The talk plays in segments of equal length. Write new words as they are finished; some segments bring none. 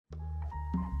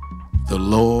The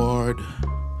Lord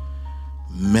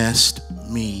messed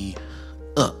me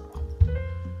up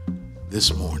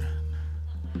this morning.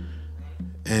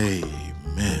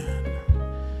 Amen.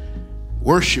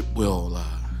 Worship will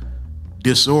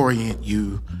disorient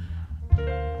you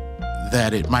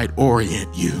that it might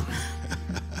orient you.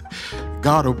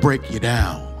 God will break you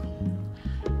down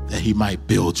that he might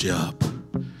build you up,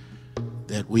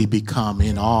 that we become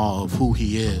in awe of who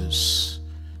he is.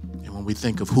 And when we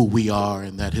think of who we are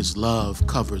and that his love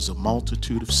covers a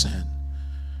multitude of sin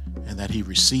and that he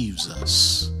receives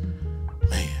us,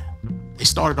 man. They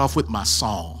started off with my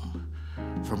song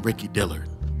from Ricky Dillard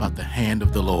about the hand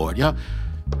of the Lord. Y'all,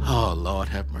 oh, Lord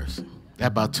have mercy. That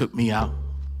about took me out.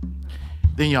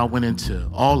 Then y'all went into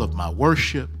all of my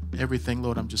worship, everything.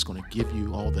 Lord, I'm just going to give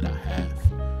you all that I have.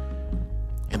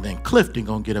 And then Clifton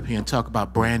going to get up here and talk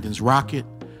about Brandon's rocket.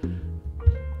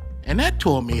 And that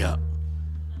tore me up.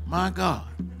 My God.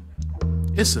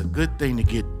 It's a good thing to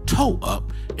get toe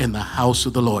up in the house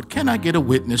of the Lord. Can I get a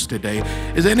witness today?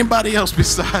 Is there anybody else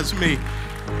besides me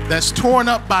that's torn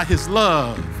up by his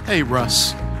love? Hey,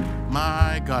 Russ.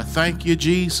 My God. Thank you,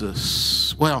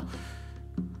 Jesus. Well,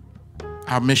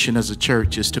 our mission as a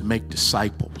church is to make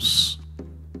disciples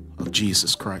of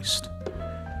Jesus Christ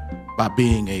by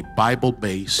being a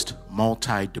Bible-based,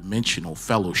 multi-dimensional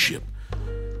fellowship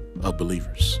of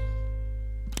believers.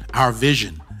 Our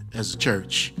vision as a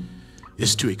church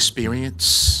is to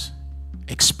experience,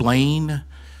 explain,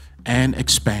 and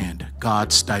expand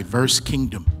God's diverse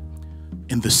kingdom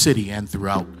in the city and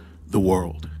throughout the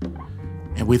world.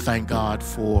 And we thank God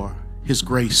for his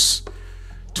grace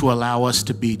to allow us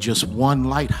to be just one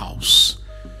lighthouse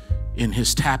in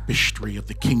his tapestry of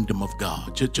the kingdom of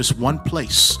God. Just one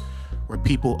place where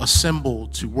people assemble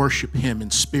to worship him in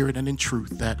spirit and in truth,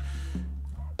 that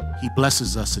he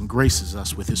blesses us and graces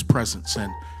us with his presence.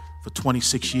 And for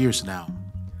 26 years now,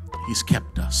 he's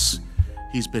kept us.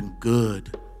 He's been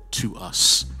good to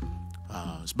us.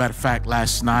 As a matter of fact,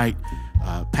 last night,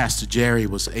 Pastor Jerry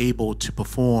was able to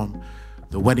perform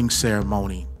the wedding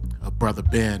ceremony of Brother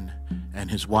Ben and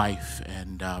his wife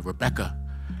and Rebecca.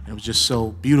 And it was just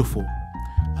so beautiful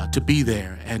to be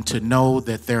there and to know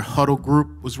that their huddle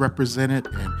group was represented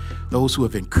and those who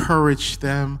have encouraged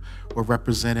them were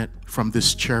represented from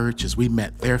this church as we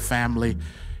met their family.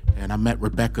 And I met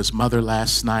Rebecca's mother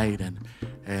last night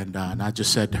and I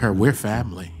just said to her, we're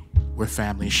family. We're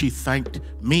family. And she thanked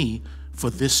me for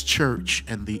this church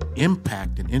and the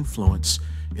impact and influence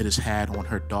it has had on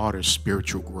her daughter's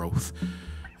spiritual growth.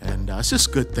 And it's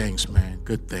just good things, man,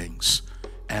 good things.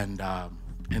 And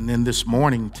then this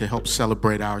morning, to help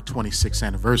celebrate our 26th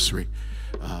anniversary,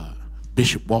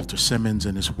 Bishop Walter Simmons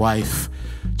and his wife,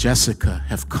 Jessica,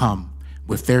 have come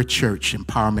with their church,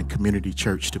 Empowerment Community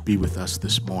Church, to be with us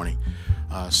this morning.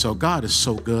 So God is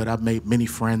so good. I've made many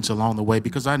friends along the way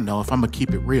because I know, if I'm going to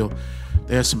keep it real,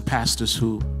 there are some pastors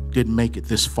who didn't make it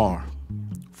this far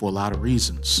for a lot of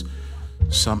reasons.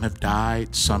 Some have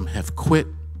died, some have quit.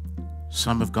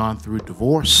 Some have gone through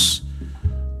divorce,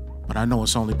 but I know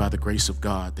it's only by the grace of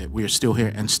God that we are still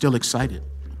here and still excited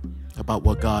about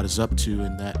what God is up to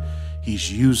and that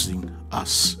he's using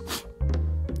us.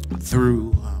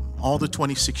 Through all the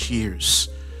 26 years,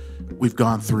 we've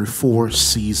gone through 4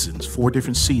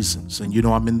 different seasons. And you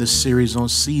know, I'm in this series on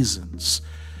seasons.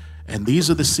 And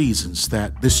these are the seasons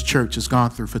that this church has gone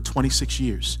through for 26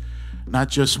 years, not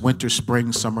just winter,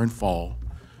 spring, summer, and fall.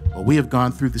 But we have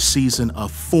gone through the season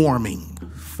of forming,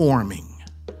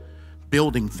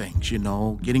 building things,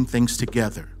 getting things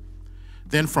together.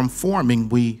 Then from forming,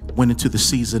 we went into the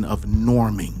season of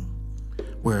norming,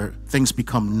 where things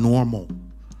become normal.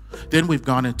 Then we've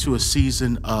gone into a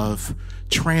season of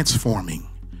transforming,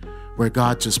 where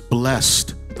God just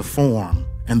blessed the form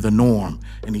and the norm,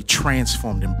 and he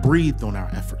transformed and breathed on our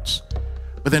efforts.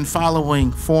 But then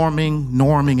following forming,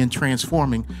 norming, and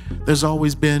transforming, there's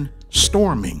always been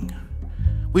storming.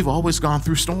 We've always gone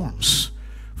through storms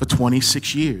for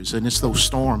 26 years, and it's those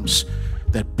storms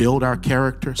that build our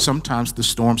character. Sometimes the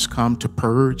storms come to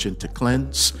purge and to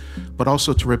cleanse, but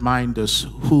also to remind us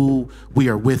who we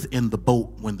are with in the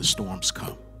boat when the storms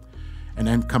come. And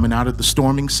then coming out of the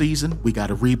storming season, we got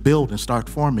to rebuild and start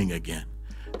forming again.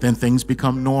 Then things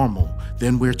become normal.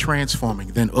 Then we're transforming.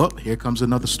 Then, here comes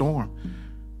another storm.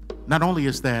 Not only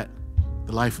is that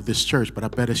the life of this church, but I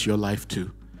bet it's your life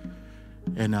too.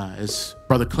 And as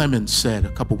Brother Clemens said a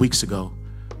couple weeks ago,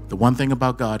 the one thing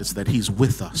about God is that he's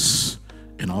with us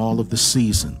in all of the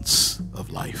seasons of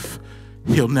life.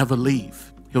 He'll never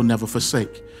leave. He'll never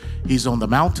forsake. He's on the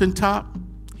mountaintop.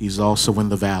 He's also in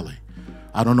the valley.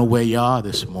 I don't know where you are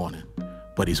this morning,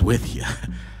 but he's with you.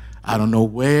 I don't know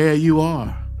where you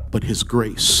are, but his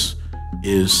grace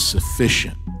is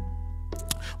sufficient.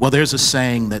 Well, there's a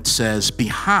saying that says,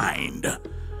 behind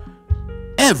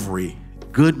every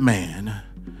good man,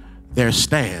 there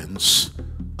stands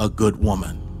a good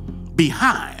woman.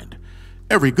 Behind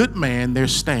every good man, there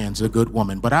stands a good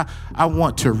woman. But I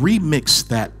want to remix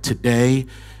that today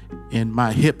in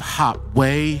my hip hop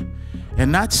way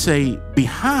and not say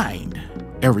behind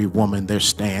every woman there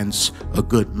stands a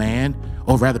good man,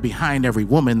 or rather behind every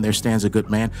woman there stands a good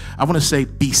man. I want to say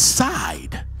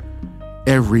beside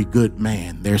every good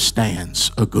man there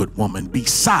stands a good woman.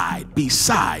 Beside.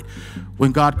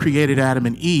 When God created Adam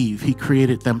and Eve, he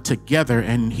created them together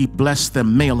and he blessed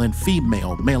them male and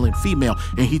female,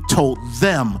 and he told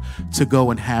them to go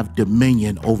and have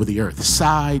dominion over the earth,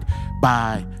 side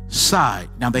by side.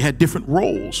 Now, they had different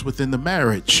roles within the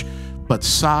marriage, but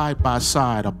side by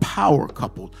side, a power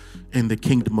couple in the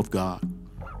kingdom of God.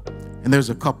 And there's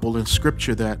a couple in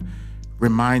scripture that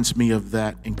reminds me of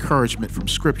that encouragement from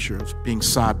scripture of being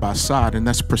side by side, and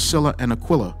that's Priscilla and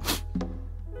Aquila.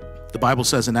 The Bible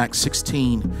says in Acts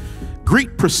 16,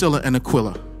 greet Priscilla and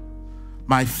Aquila,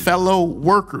 my fellow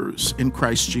workers in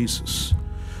Christ Jesus,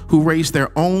 who risked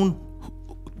their own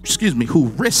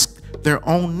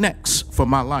necks for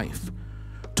my life,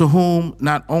 to whom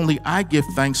not only I give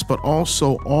thanks, but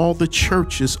also all the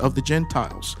churches of the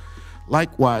Gentiles.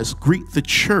 Likewise, greet the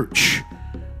church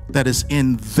that is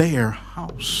in their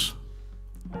house.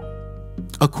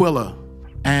 Aquila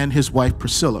and his wife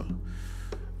Priscilla,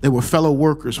 they were fellow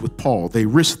workers with Paul. They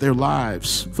risked their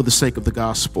lives for the sake of the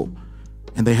gospel,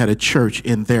 and they had a church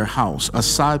in their house, a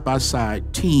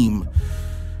side-by-side team.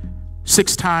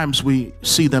 6 times we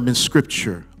see them in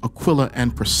scripture, Aquila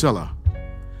and Priscilla.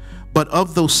 But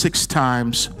of those 6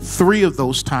 times, 3 of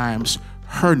those times,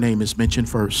 her name is mentioned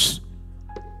first.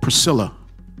 Priscilla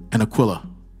and Aquila.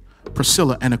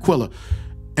 Priscilla and Aquila.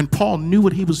 And Paul knew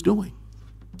what he was doing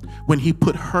when he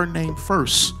put her name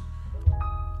first,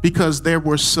 because there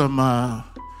were some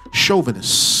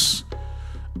chauvinists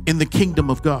in the kingdom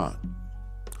of God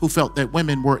who felt that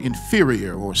women were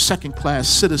inferior or second-class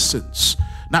citizens,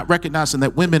 not recognizing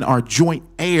that women are joint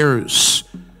heirs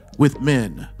with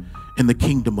men in the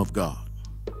kingdom of God,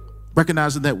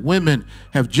 recognizing that women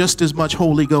have just as much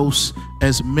Holy Ghost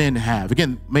as men have.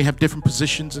 Again, may have different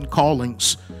positions and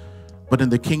callings, but in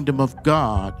the kingdom of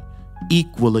God,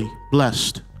 equally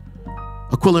blessed.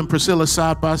 Aquila and Priscilla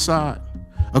side by side.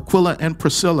 Aquila and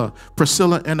Priscilla,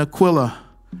 Priscilla and Aquila.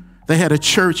 They had a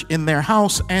church in their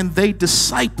house, and they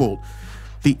discipled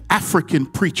the African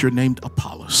preacher named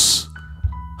Apollos.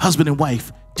 Husband and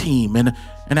wife team. And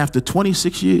after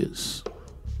 26 years,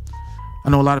 I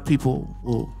know a lot of people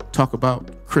will talk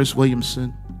about Chris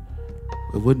Williamson.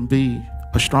 It wouldn't be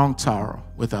a strong tower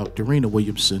without Dorena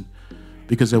Williamson,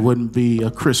 because there wouldn't be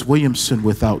a Chris Williamson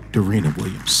without Dorena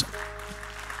Williamson.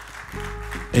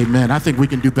 Amen. I think we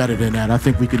can do better than that. I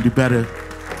think we can do better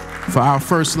for our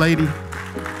First Lady,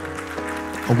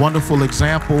 a wonderful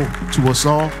example to us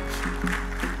all.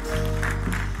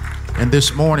 And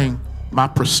this morning, my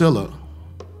Priscilla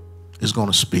is going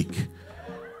to speak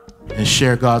and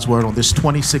share God's word on this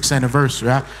 26th anniversary.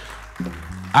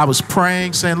 I was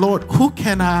praying, saying, Lord, who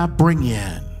can I bring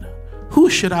in? Who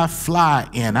should I fly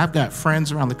in? I've got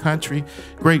friends around the country,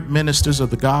 great ministers of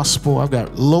the gospel. I've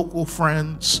got local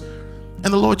friends.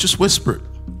 And the Lord just whispered.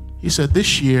 He said,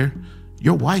 this year,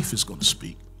 your wife is going to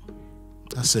speak.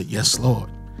 I said, yes, Lord.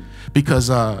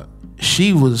 Because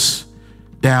she was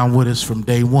down with us from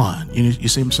day one. You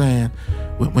see what I'm saying?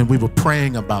 When we were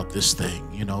praying about this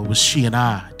thing, it was she and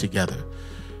I together.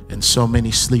 And so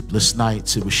many sleepless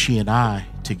nights, it was she and I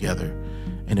together.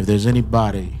 And if there's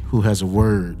anybody who has a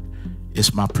word,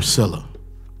 it's my Priscilla.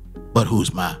 But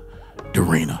who's my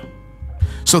Dorena?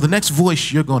 So the next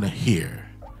voice you're going to hear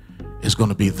is going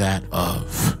to be that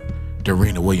of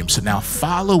Dorena Williamson. Now,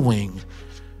 following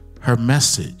her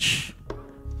message,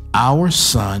 our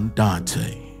son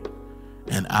Dante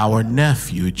and our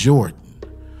nephew Jordan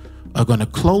are going to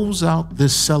close out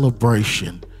this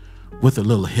celebration with a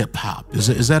little hip hop.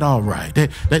 Is that all right?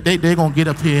 They're going to get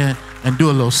up here and do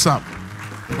a little something.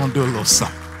 They're going to do a little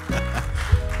something.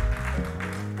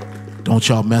 Don't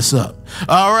y'all mess up.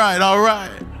 All right. All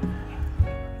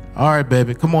right,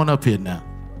 baby. Come on up here now.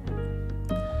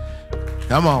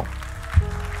 Come on.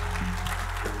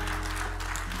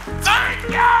 Thank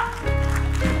you.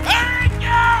 Thank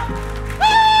you.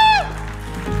 Woo!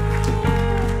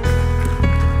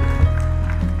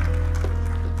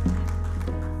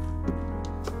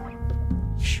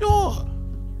 Sure.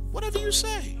 Whatever you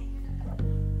say.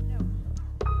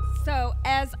 So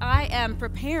as I am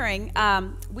preparing,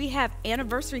 we have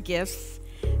anniversary gifts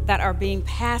that are being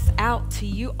passed out to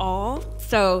you all.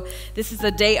 So this is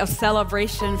a day of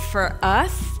celebration for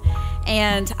us.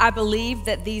 And I believe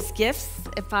that these gifts,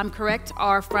 if I'm correct,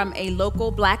 are from a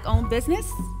local Black-owned business.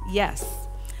 Yes.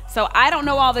 So I don't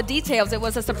know all the details. It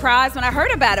was a surprise when I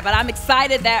heard about it, but I'm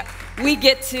excited that we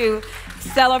get to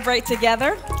celebrate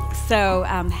together. So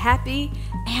happy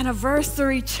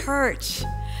anniversary, church.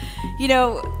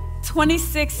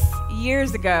 26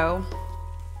 years ago,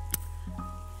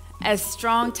 as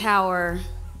Strong Tower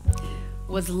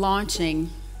was launching,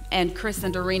 and Chris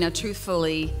and Dorena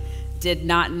truthfully did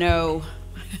not know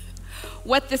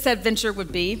what this adventure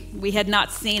would be. We had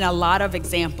not seen a lot of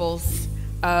examples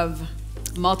of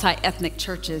multi-ethnic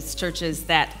churches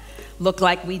that look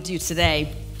like we do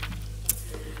today.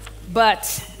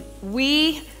 But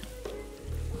we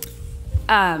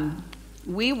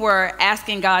were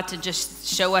asking God to just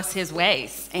show us his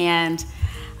ways. And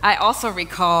I also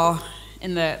recall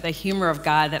in the humor of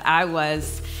God that I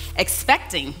was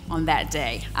expecting on that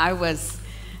day. I was,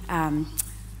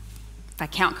 if I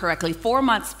count correctly, 4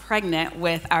 months pregnant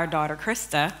with our daughter,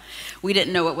 Krista. We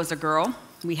didn't know it was a girl.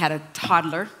 We had a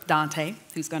toddler, Dante,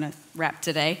 who's gonna rap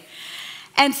today.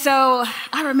 And so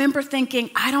I remember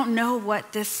thinking, I don't know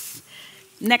what this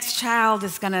next child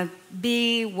is gonna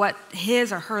be, what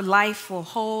his or her life will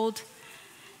hold.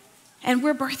 And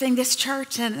we're birthing this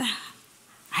church, and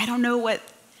I don't know what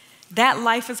that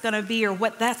life is gonna be or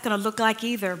what that's gonna look like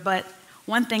either. But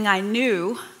one thing I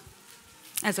knew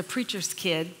as a preacher's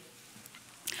kid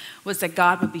was that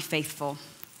God would be faithful.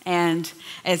 And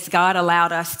as God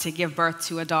allowed us to give birth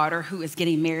to a daughter who is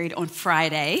getting married on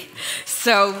Friday,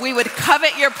 so we would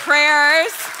covet your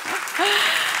prayers.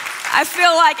 I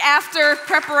feel like after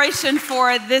preparation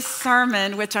for this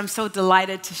sermon, which I'm so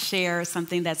delighted to share,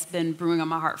 something that's been brewing on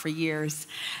my heart for years,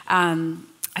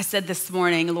 I said this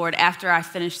morning, Lord, after I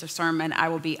finish the sermon, I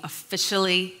will be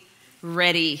officially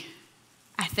ready,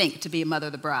 I think, to be a mother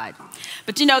of the bride.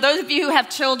 But those of you who have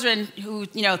children who,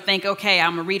 think, okay,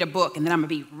 I'm gonna read a book and then I'm gonna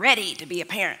be ready to be a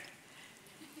parent.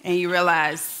 And you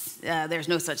realize there's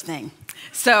no such thing.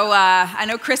 So I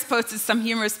know Chris posted some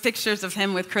humorous pictures of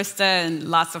him with Krista, and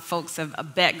lots of folks have a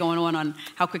bet going on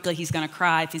how quickly he's gonna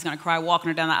cry, if he's gonna cry walking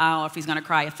her down the aisle, or if he's gonna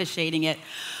cry officiating it.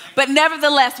 But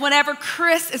nevertheless, whenever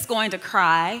Chris is going to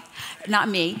cry, not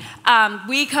me,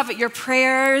 we covet your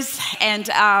prayers, and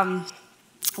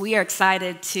we are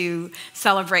excited to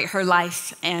celebrate her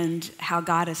life and how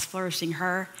God is flourishing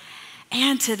her.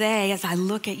 And today, as I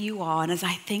look at you all, and as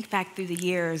I think back through the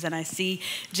years, and I see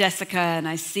Jessica, and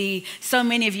I see so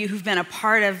many of you who've been a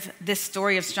part of this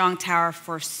story of Strong Tower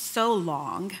for so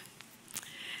long,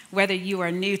 whether you are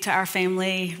new to our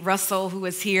family, Russell, who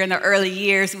was here in the early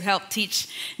years, who helped teach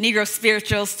Negro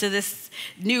spirituals to this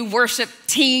new worship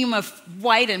team of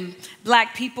white and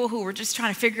Black people who were just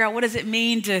trying to figure out what does it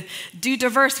mean to do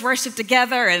diverse worship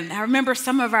together. And I remember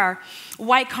some of our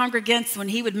white congregants, when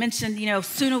he would mention,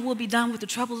 sooner we'll be done with the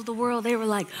troubles of the world, they were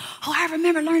like, oh, I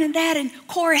remember learning that in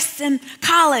chorus in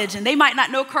college. And they might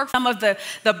not know some of the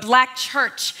Black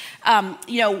church,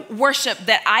 worship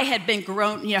that I had been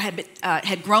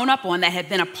had grown up on, that had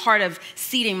been a part of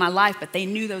seeding my life, but they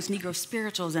knew those Negro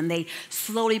spirituals, and they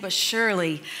slowly but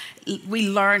surely, we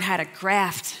learned how to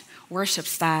graft worship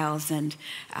styles and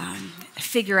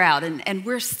figure out, and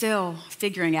we're still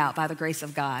figuring out by the grace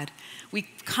of God. We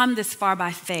come this far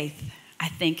by faith, I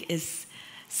think, is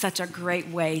such a great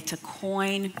way to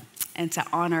coin and to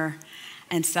honor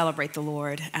and celebrate the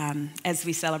Lord as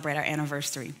we celebrate our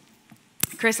anniversary.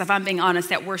 Chris, if I'm being honest,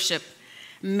 that worship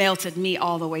melted me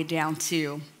all the way down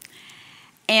too.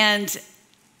 And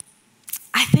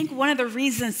I think one of the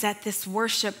reasons that this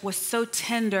worship was so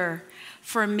tender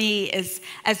for me is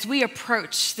as we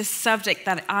approach this subject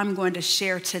that I'm going to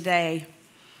share today,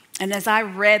 and as I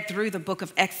read through the book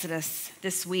of Exodus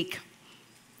this week,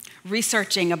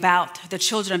 researching about the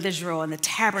children of Israel and the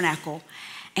tabernacle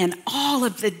and all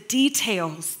of the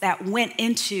details that went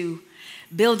into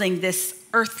building this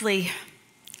earthly,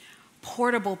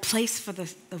 portable place for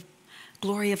the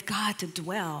glory of God to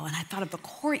dwell. And I thought of the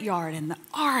courtyard and the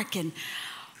ark and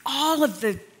all of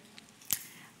the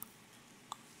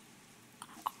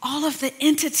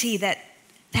entity that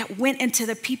went into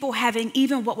the people having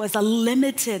even what was a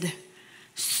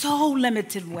so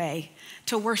limited way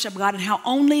to worship God, and how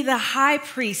only the high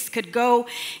priest could go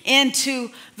into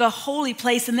the holy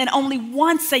place, and then only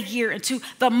once a year into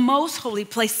the most holy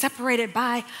place, separated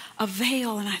by a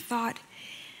veil. And I thought,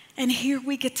 and here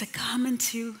we get to come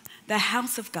into the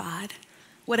house of God,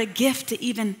 What a gift to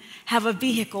even have a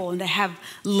vehicle and to have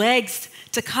legs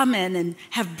to come in and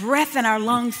have breath in our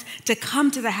lungs to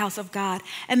come to the house of God.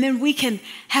 And then we can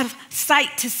have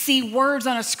sight to see words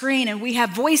on a screen, and we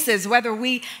have voices, whether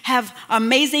we have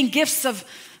amazing gifts of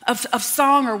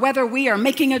song or whether we are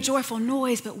making a joyful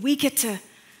noise, but we get to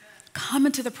come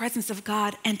into the presence of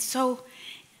God and so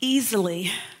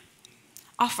easily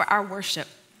offer our worship.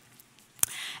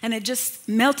 And it just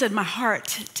melted my heart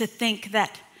to think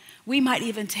that we might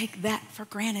even take that for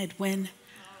granted when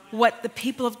what the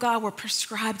people of God were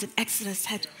prescribed in Exodus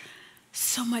had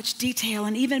so much detail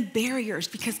and even barriers,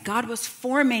 because God was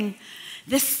forming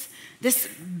this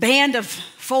band of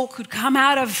folk who'd come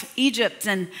out of Egypt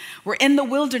and were in the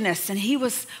wilderness, and he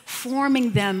was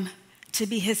forming them to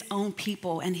be his own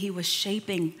people, and he was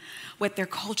shaping what their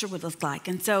culture would look like.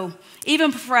 And so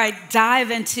even before I dive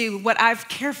into what I've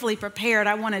carefully prepared,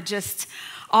 I want to just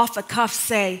off the cuff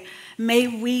say, may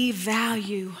we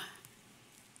value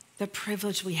the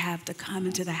privilege we have to come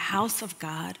into the house of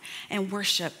God and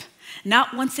worship,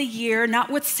 not once a year,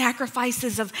 not with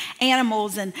sacrifices of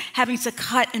animals and having to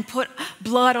cut and put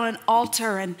blood on an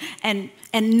altar and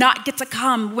not get to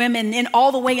come women in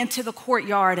all the way into the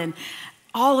courtyard and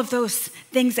all of those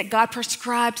things that God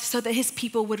prescribed so that his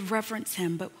people would reverence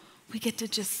him. But we get to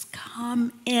just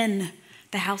come in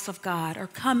the house of God or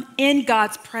come in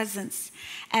God's presence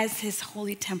as his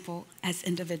holy temple as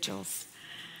individuals.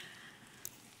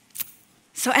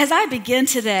 So as I begin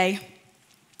today,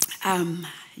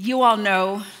 you all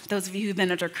know, those of you who've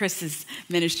been under Chris's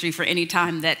ministry for any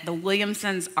time, that the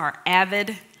Williamsons are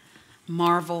avid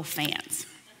Marvel fans.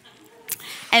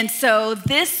 And so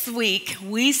this week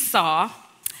we saw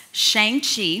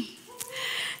Shang-Chi,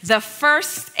 the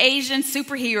first Asian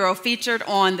superhero featured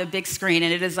on the big screen,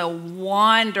 and it is a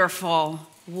wonderful,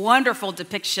 wonderful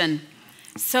depiction,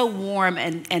 so warm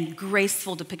and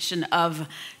graceful depiction of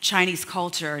Chinese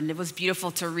culture. And it was beautiful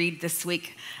to read this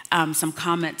week some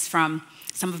comments from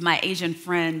some of my Asian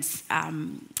friends,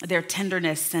 their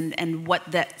tenderness and what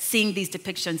seeing these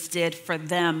depictions did for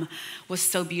them was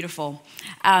so beautiful.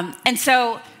 And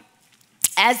so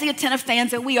as the attentive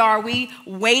fans that we are, we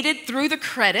waited through the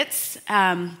credits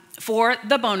for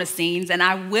the bonus scenes, and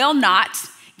I will not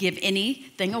give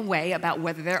anything away about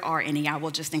whether there are any. I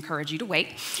will just encourage you to wait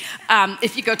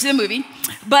if you go to the movie.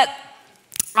 But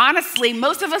honestly,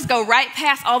 most of us go right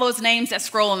past all those names that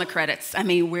scroll in the credits. I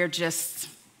mean, we're just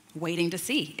waiting to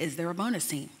see, is there a bonus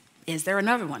scene? Is there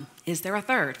another one? Is there a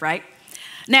third, right?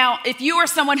 Now, if you are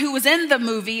someone who was in the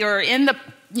movie or in the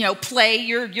play,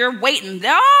 you're waiting.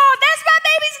 Oh, that's my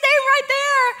baby's name right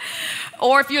there.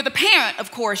 Or if you're the parent,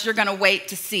 of course, you're going to wait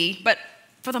to see. But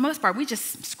for the most part, we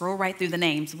just scroll right through the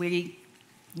names.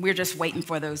 We're just waiting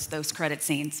for those credit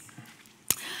scenes.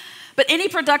 But any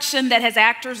production that has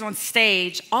actors on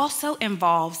stage also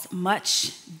involves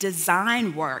much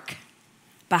design work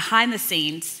behind the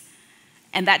scenes,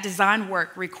 and that design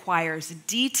work requires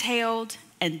detailed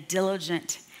and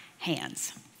diligent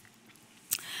hands.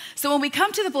 So when we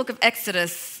come to the book of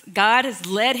Exodus, God has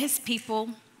led his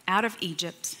people out of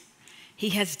Egypt. He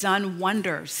has done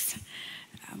wonders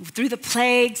through the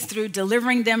plagues, through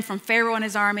delivering them from Pharaoh and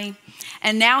his army,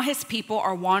 and now his people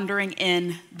are wandering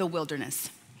in the wilderness.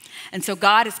 And so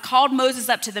God has called Moses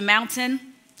up to the mountain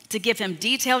to give him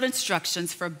detailed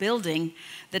instructions for building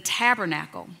the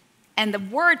tabernacle. And the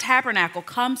word tabernacle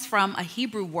comes from a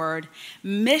Hebrew word,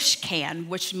 mishkan,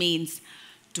 which means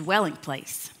dwelling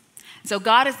place. So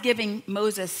God is giving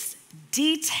Moses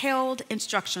detailed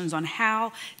instructions on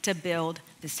how to build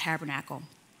this tabernacle,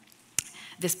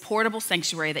 this portable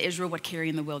sanctuary that Israel would carry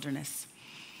in the wilderness.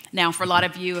 Now, for a lot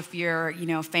of you, if you're,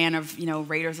 a fan of,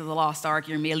 Raiders of the Lost Ark,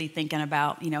 you're immediately thinking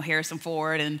about, Harrison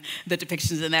Ford and the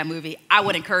depictions in that movie. I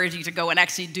would encourage you to go and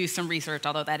actually do some research,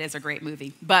 although that is a great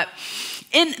movie. But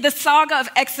in the saga of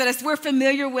Exodus, we're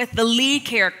familiar with the lead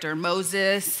character,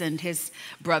 Moses, and his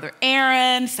brother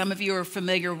Aaron. Some of you are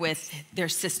familiar with their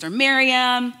sister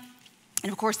Miriam.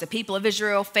 And of course, the people of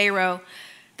Israel, Pharaoh,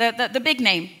 the big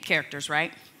name characters,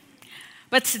 right?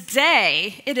 But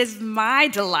today, it is my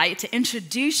delight to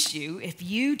introduce you, if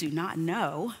you do not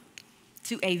know,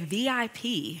 to a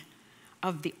VIP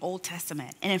of the Old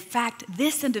Testament. And in fact,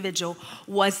 this individual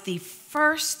was the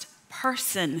first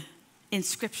person in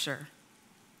Scripture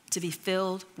to be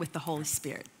filled with the Holy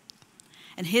Spirit.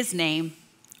 And his name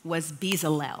was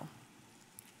Bezalel.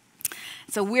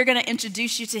 So we're going to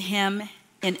introduce you to him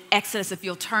in Exodus. If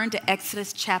you'll turn to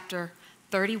Exodus chapter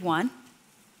 31.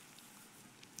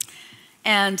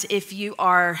 And if you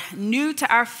are new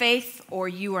to our faith or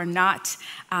you are not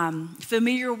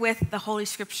familiar with the Holy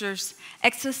Scriptures,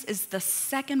 Exodus is the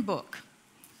second book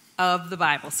of the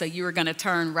Bible. So you are going to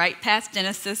turn right past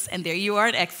Genesis, and there you are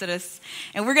in Exodus.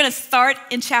 And we're going to start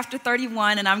in chapter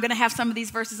 31, and I'm going to have some of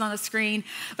these verses on the screen.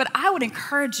 But I would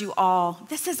encourage you all,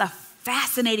 this is a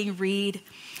fascinating read.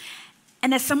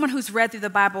 And as someone who's read through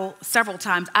the Bible several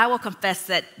times, I will confess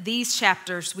that these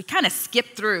chapters, we kind of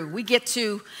skip through. We get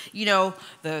to,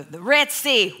 the Red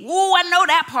Sea. Oh, I know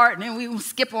that part. And then we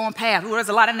skip on past. Oh, there's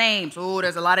a lot of names. Oh,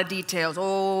 there's a lot of details.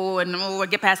 I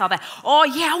get past all that. Oh,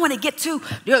 yeah, I want to get to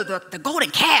the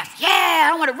golden calf. Yeah,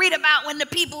 I want to read about when the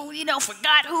people,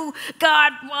 forgot who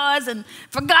God was and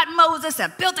forgot Moses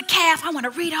and built a calf. I want to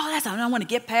read all that. So I want to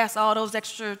get past all those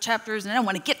extra chapters, and I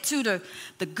want to get to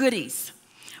the goodies.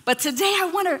 But today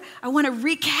I want to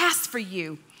recast for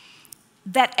you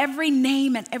that every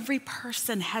name and every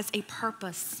person has a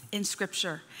purpose in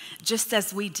Scripture, just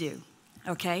as we do,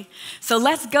 okay? So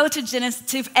let's go to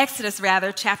Exodus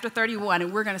chapter 31,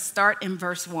 and we're going to start in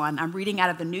verse 1. I'm reading out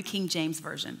of the New King James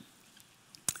Version.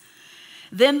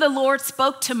 Then the Lord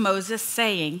spoke to Moses,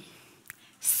 saying,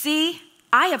 "See,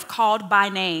 I have called by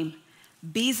name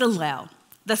Bezalel,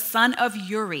 the son of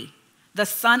Uri, the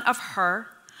son of Hur,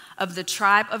 of the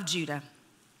tribe of Judah.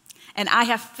 And I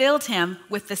have filled him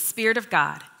with the Spirit of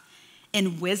God,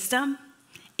 in wisdom,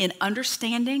 in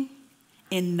understanding,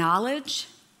 in knowledge,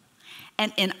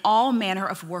 and in all manner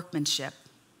of workmanship,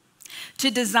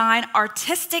 to design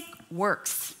artistic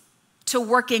works, to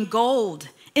work in gold,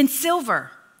 in silver,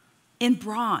 in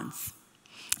bronze,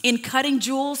 in cutting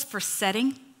jewels for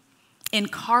setting, in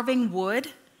carving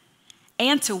wood,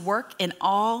 and to work in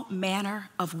all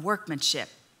manner of workmanship."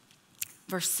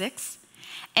 Verse 6,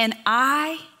 "And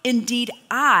I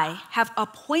have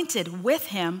appointed with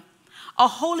him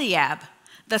Aholiab,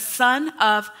 the son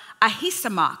of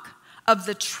Ahisamach, of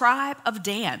the tribe of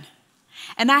Dan.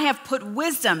 And I have put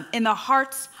wisdom in the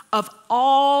hearts of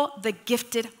all the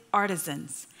gifted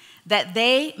artisans, that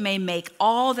they may make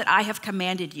all that I have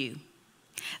commanded you: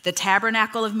 the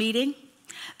tabernacle of meeting,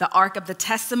 the ark of the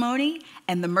testimony,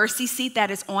 and the mercy seat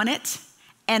that is on it,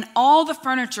 and all the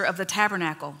furniture of the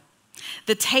tabernacle,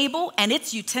 the table and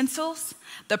its utensils,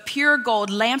 the pure gold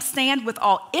lampstand with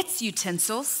all its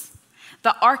utensils,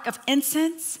 the ark of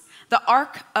incense, the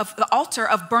altar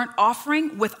of burnt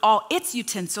offering with all its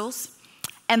utensils,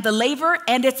 and the laver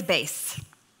and its base,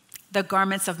 the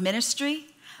garments of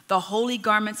ministry, the holy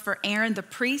garments for Aaron the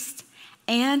priest,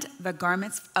 and the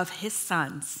garments of his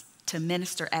sons to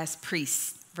minister as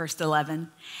priests." Verse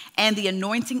 11, "And the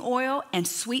anointing oil and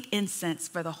sweet incense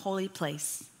for the holy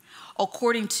place.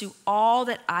 According to all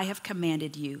that I have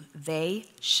commanded you, they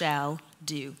shall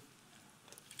do."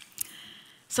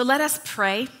 So let us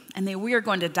pray, and then we are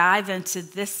going to dive into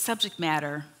this subject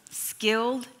matter,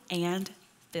 skilled and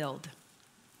filled.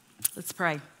 Let's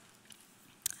pray.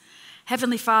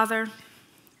 Heavenly Father,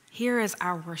 here is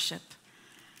our worship.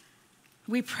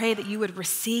 We pray that you would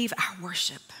receive our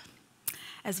worship.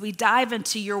 As we dive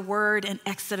into your word in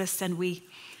Exodus and we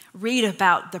read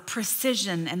about the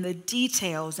precision and the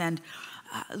details and,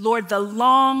 Lord, the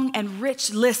long and rich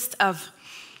list of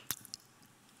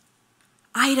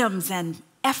items and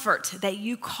effort that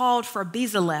you called for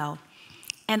Bezalel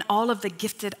and all of the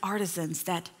gifted artisans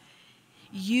that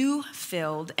you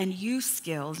filled and you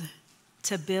skilled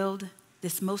to build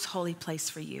this most holy place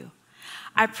for you.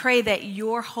 I pray that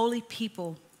your holy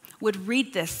people would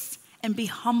read this and be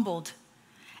humbled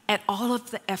at all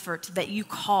of the effort that you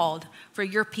called for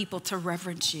your people to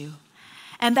reverence you.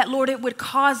 And that, Lord, it would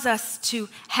cause us to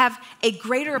have a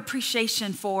greater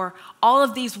appreciation for all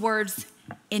of these words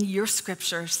in your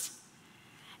scriptures.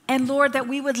 And Lord, that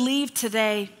we would leave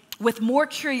today with more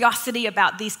curiosity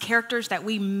about these characters that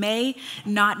we may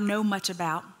not know much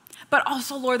about. But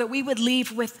also, Lord, that we would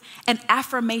leave with an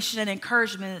affirmation and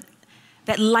encouragement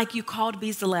that like you called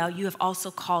Bezalel, you have also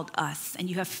called us, and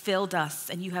you have filled us,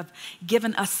 and you have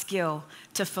given us skill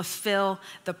to fulfill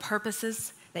the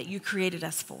purposes that you created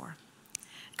us for.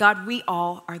 God, we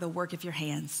all are the work of your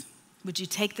hands. Would you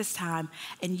take this time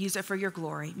and use it for your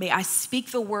glory? May I speak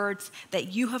the words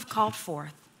that you have called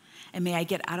forth, and may I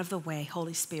get out of the way,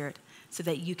 Holy Spirit, so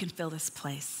that you can fill this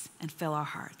place and fill our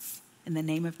hearts. In the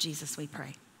name of Jesus, we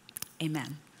pray.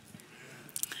 Amen.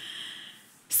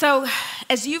 So,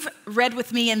 as you've read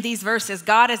with me in these verses,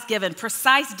 God has given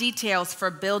precise details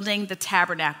for building the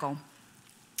tabernacle.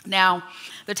 Now,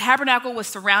 the tabernacle was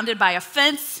surrounded by a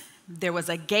fence, there was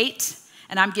a gate,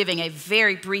 and I'm giving a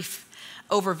very brief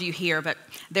overview here, but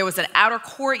there was an outer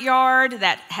courtyard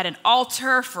that had an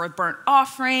altar for burnt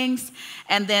offerings,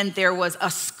 and then there was a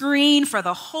screen for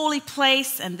the holy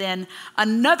place, and then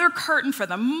another curtain for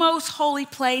the most holy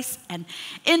place, and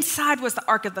inside was the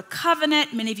Ark of the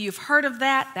Covenant. Many of you have heard of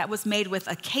that. That was made with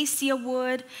acacia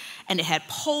wood, and it had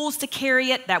poles to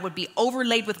carry it that would be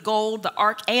overlaid with gold, the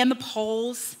Ark and the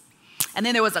poles. And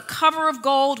then there was a cover of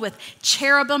gold with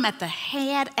cherubim at the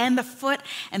head and the foot.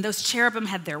 And those cherubim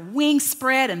had their wings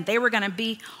spread, and they were going to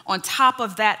be on top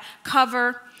of that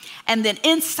cover. And then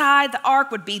inside the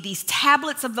ark would be these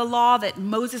tablets of the law that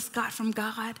Moses got from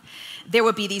God. There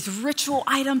would be these ritual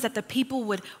items that the people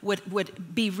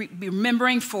would be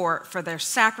remembering for their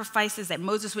sacrifices that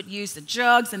Moses would use, the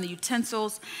jugs and the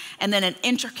utensils. And then an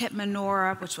intricate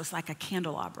menorah, which was like a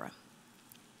candelabra.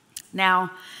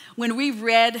 Now, when we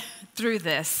read through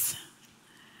this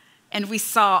and we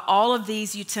saw all of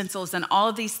these utensils and all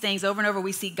of these things over and over,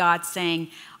 we see God saying,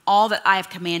 all that I have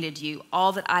commanded you,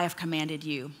 all that I have commanded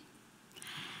you.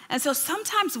 And so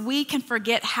sometimes we can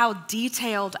forget how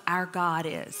detailed our God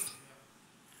is.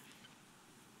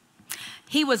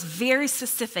 He was very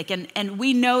specific, and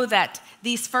we know that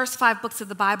these first 5 books of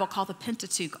the Bible, called the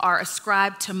Pentateuch, are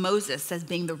ascribed to Moses as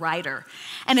being the writer.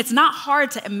 And it's not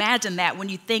hard to imagine that when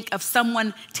you think of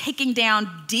someone taking down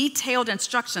detailed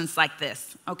instructions like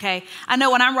this, okay? I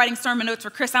know when I'm writing sermon notes for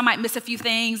Chris, I might miss a few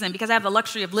things, and because I have the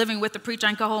luxury of living with the preacher,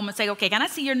 I can go home and say, okay, can I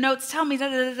see your notes? Tell me, da,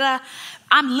 da, da, da.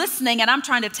 I'm listening, and I'm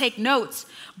trying to take notes,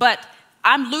 but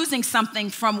I'm losing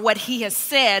something from what he has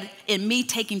said in me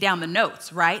taking down the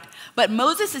notes, right? But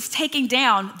Moses is taking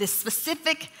down the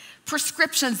specific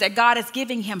prescriptions that God is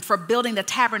giving him for building the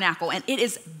tabernacle, and it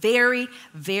is very,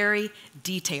 very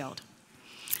detailed.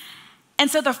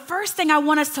 And so the first thing I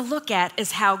want us to look at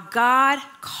is how God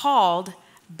called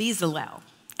Bezalel.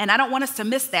 And I don't want us to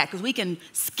miss that, because we can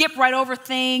skip right over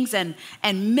things and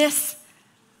miss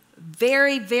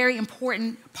very, very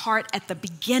important part at the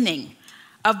beginning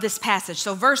of this passage.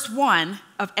 So verse 1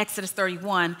 of Exodus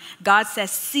 31, God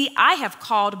says, see, I have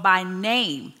called by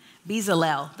name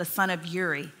Bezalel, the son of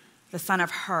Uri, the son of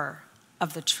Hur,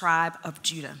 of the tribe of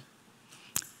Judah.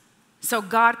 So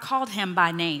God called him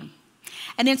by name.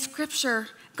 And in scripture,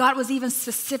 God was even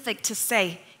specific to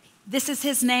say, this is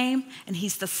his name, and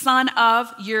he's the son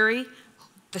of Uri,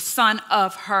 the son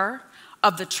of Hur,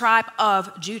 of the tribe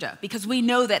of Judah, because we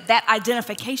know that that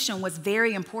identification was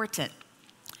very important.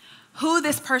 Who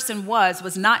this person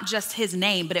was not just his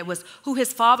name, but it was who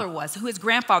his father was, who his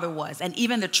grandfather was, and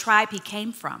even the tribe he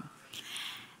came from.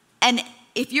 And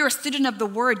if you're a student of the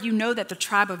word, you know that the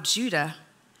tribe of Judah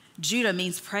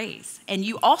means praise. And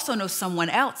you also know someone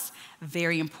else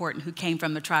very important who came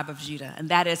from the tribe of Judah, and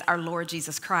that is our Lord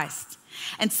Jesus Christ.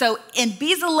 And so in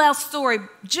Bezalel's story,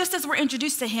 just as we're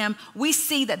introduced to him, we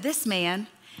see that this man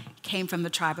came from the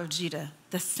tribe of Judah,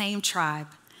 the same tribe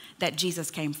that Jesus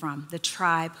came from, the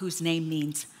tribe whose name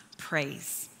means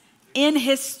praise. In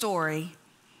his story,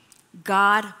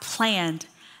 God planned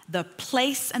the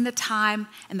place and the time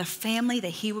and the family that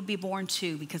he would be born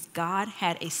to, because God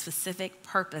had a specific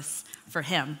purpose for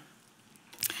him.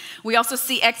 We also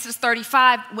see Exodus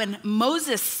 35 when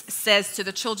Moses says to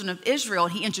the children of Israel,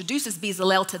 he introduces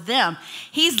Bezalel to them.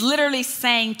 He's literally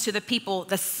saying to the people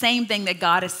the same thing that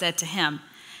God has said to him.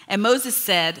 And Moses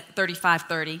said,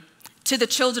 35:30, to the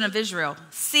children of Israel,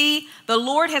 see, the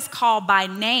Lord has called by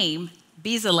name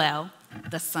Bezalel,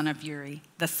 the son of Uri,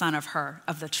 the son of Hur,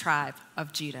 of the tribe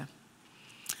of Judah.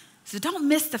 So don't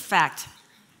miss the fact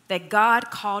that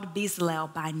God called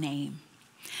Bezalel by name.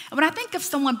 And when I think of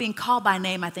someone being called by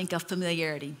name, I think of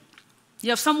familiarity. You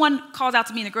know, if someone calls out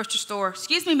to me in the grocery store,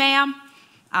 excuse me, ma'am,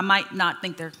 I might not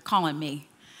think they're calling me.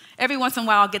 Every once in a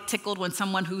while, I'll get tickled when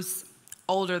someone who's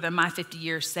older than my 50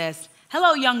 years says,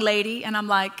 hello, young lady. And I'm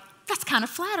like, that's kind of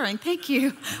flattering. Thank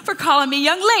you for calling me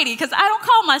young lady, because I don't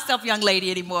call myself young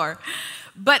lady anymore.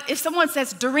 But if someone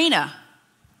says, Dorina,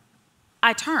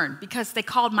 I turn because they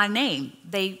called my name.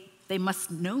 They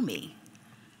must know me.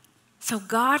 So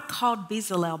God called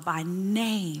Bezalel by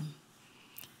name.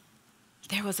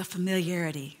 There was a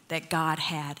familiarity that God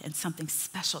had and something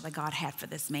special that God had for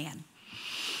this man.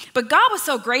 But God was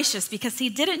so gracious because he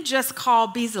didn't just call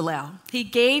Bezalel. He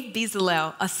gave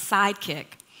Bezalel a sidekick.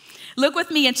 Look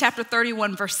with me in chapter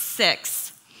 31, verse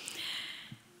 6.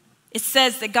 It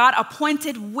says that God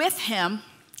appointed with him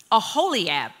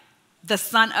Aholiab, the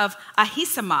son of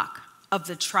Ahisamach of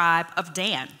the tribe of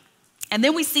Dan. And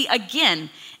then we see again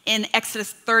in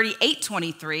Exodus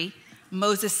 38:23,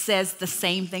 Moses says the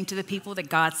same thing to the people that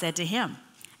God said to him.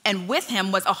 And with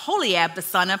him was Aholiab, the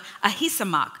son of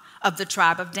Ahisamach of the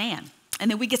tribe of Dan. And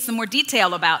then we get some more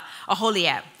detail about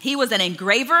Aholiab. He was an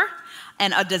engraver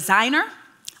and a designer,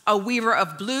 a weaver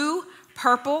of blue,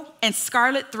 purple, and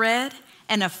scarlet thread,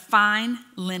 and of fine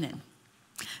linen.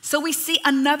 So we see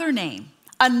another name,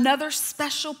 another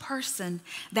special person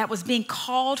that was being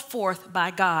called forth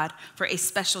by God for a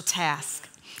special task.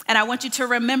 And I want you to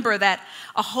remember that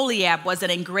Aholiab was an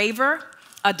engraver,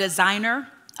 a designer,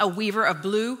 a weaver of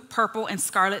blue, purple, and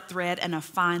scarlet thread, and of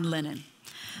fine linen.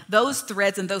 Those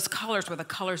threads and those colors were the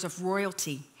colors of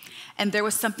royalty. And there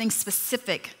was something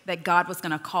specific that God was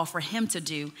going to call for him to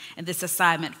do in this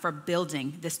assignment for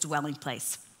building this dwelling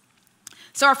place.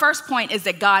 So our first point is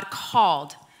that God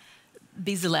called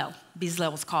Bezalel.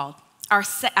 Bezalel was called. Our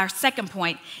second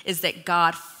point is that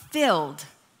God filled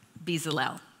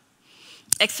Bezalel.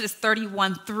 Exodus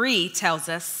 31:3 tells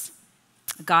us,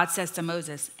 God says to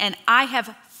Moses, "And I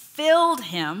have filled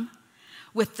him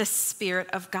with the Spirit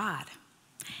of God,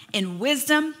 in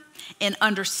wisdom, in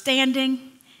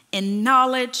understanding, in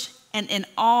knowledge, and in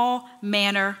all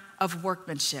manner of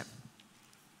workmanship."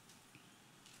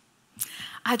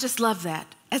 I just love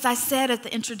that. As I said at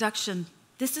the introduction,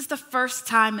 this is the first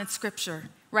time in Scripture,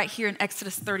 right here in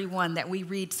Exodus 31, that we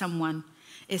read someone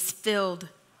is filled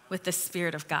with the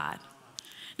Spirit of God.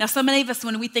 Now, so many of us,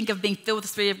 when we think of being filled with the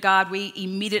Spirit of God, we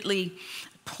immediately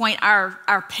point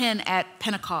our pen at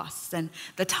Pentecost and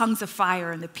the tongues of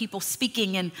fire and the people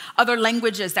speaking in other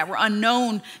languages that were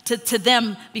unknown to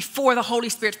them before the Holy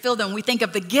Spirit filled them. We think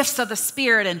of the gifts of the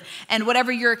Spirit and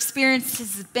whatever your experience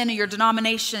has been in your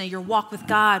denomination and your walk with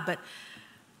God. But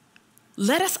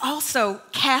let us also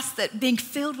cast that being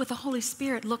filled with the Holy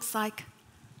Spirit looks like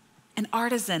an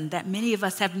artisan that many of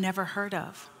us have never heard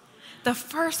of. The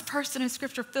first person in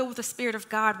Scripture filled with the Spirit of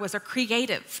God was a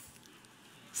creative.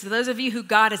 So those of you who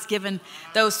God has given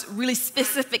those really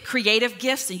specific creative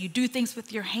gifts and you do things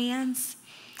with your hands,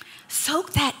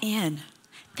 soak that in.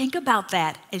 Think about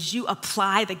that as you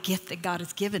apply the gift that God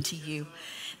has given to you,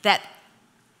 that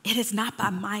it is not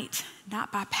by might,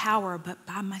 not by power, but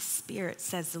by my Spirit,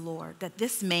 says the Lord, that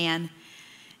this man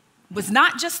was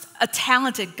not just a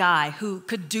talented guy who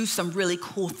could do some really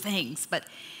cool things, but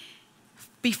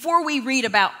before we read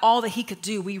about all that he could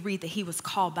do, we read that he was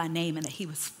called by name and that he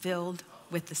was filled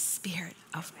with the Spirit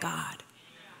of God.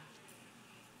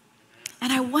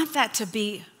 And I want that to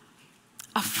be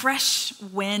a fresh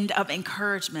wind of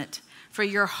encouragement for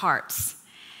your hearts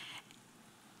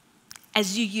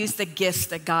as you use the gifts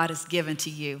that God has given to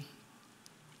you.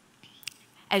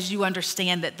 As you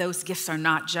understand that those gifts are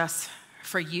not just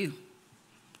for you.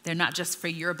 They're not just for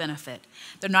your benefit.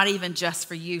 They're not even just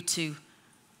for you to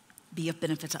be of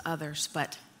benefit to others,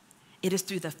 but it is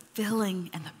through the filling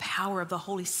and the power of the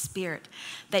Holy Spirit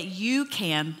that you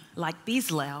can, like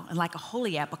Bezalel and like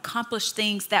Aholiab, accomplish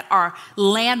things that are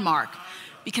landmark.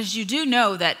 Because you do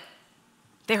know that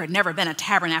there had never been a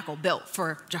tabernacle built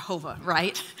for Jehovah,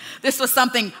 right? This was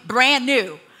something brand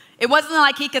new. It wasn't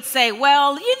like he could say,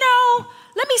 well,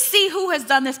 let me see who has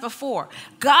done this before.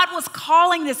 God was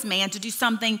calling this man to do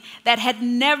something that had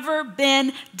never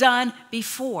been done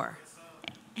before.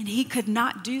 And he could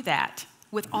not do that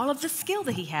with all of the skill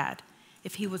that he had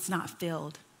if he was not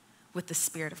filled with the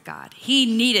Spirit of God. He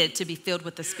needed to be filled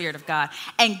with the Spirit of God.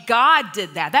 And God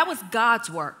did that. That was God's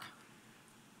work.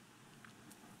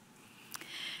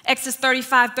 Exodus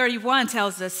 35:31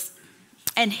 tells us,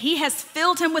 and he has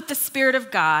filled him with the Spirit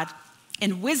of God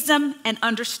in wisdom and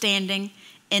understanding,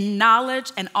 in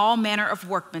knowledge and all manner of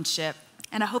workmanship.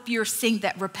 And I hope you're seeing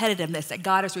that repetitiveness, that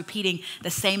God is repeating the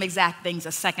same exact things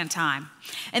a second time.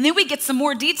 And then we get some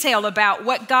more detail about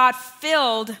what God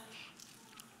filled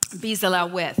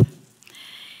Bezalel with.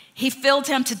 He filled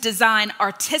him to design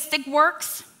artistic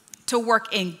works, to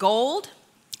work in gold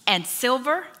and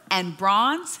silver and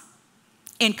bronze,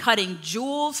 in cutting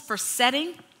jewels for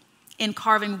setting, in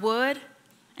carving wood,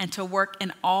 and to work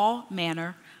in all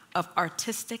manner of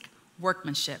artistic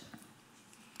workmanship.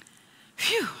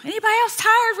 Phew, anybody else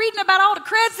tired reading about all the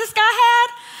creds this guy had?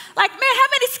 Like, man, how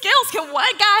many skills can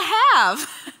one guy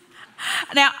have?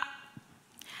 Now,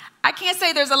 I can't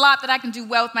say there's a lot that I can do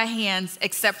well with my hands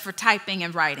except for typing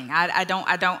and writing. I don't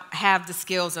have the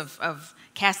skills of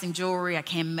casting jewelry. I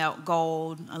can't melt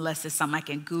gold unless it's something I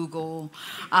can Google.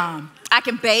 I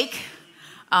can bake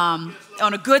on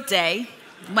a good day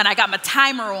when I got my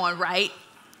timer on right.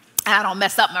 I don't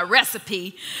mess up my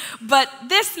recipe. But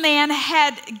this man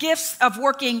had gifts of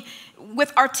working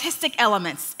with artistic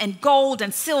elements and gold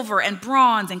and silver and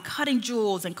bronze and cutting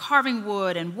jewels and carving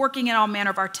wood and working in all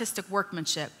manner of artistic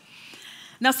workmanship.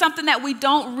 Now, something that we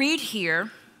don't read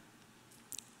here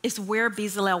is where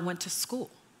Bezalel went to school.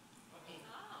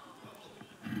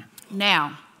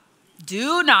 Now,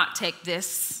 do not take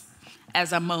this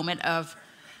as a moment of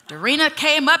Darina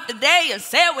came up today and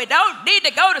said we don't need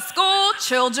to go to school.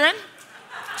 Children,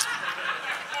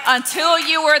 until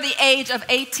you were the age of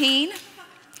 18,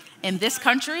 in this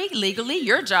country, legally,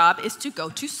 your job is to go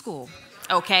to school,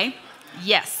 okay?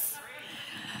 Yes.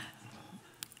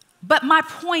 But my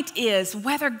point is,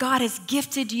 whether God has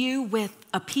gifted you with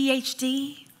a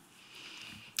PhD,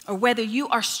 or whether you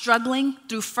are struggling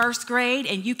through first grade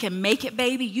and you can make it,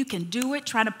 baby, you can do it,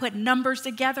 trying to put numbers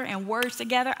together and words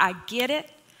together, I get it.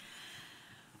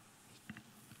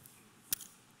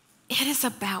 It is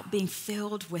about being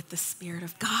filled with the Spirit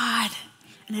of God.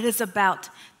 And it is about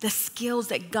the skills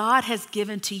that God has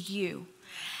given to you.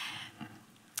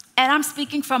 And I'm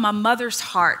speaking from a mother's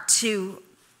heart to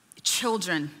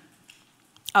children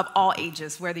of all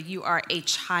ages, whether you are a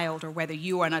child or whether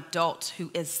you are an adult who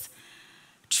is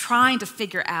trying to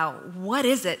figure out, what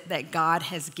is it that God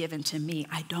has given to me?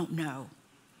 I don't know.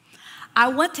 I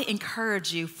want to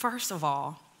encourage you, first of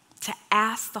all, to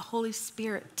ask the Holy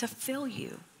Spirit to fill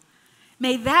you.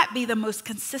 May that be the most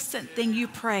consistent thing you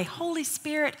pray. Holy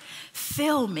Spirit,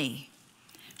 fill me.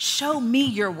 Show me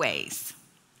your ways.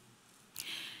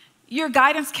 Your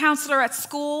guidance counselor at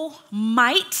school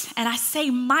might, and I say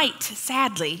might,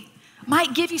 sadly,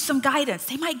 might give you some guidance.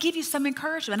 They might give you some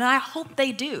encouragement, and I hope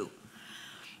they do.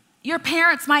 Your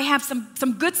parents might have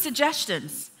some good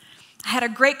suggestions. I had a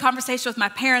great conversation with my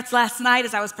parents last night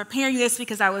as I was preparing this,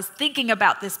 because I was thinking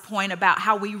about this point about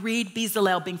how we read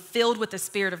Bezalel being filled with the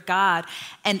Spirit of God,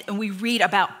 and we read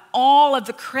about all of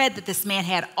the cred that this man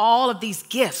had, all of these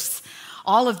gifts,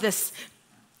 all of this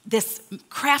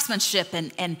craftsmanship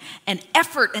and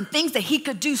effort and things that he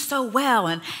could do so well.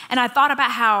 And I thought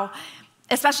about how,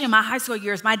 especially in my high school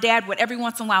years, my dad would every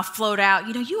once in a while float out,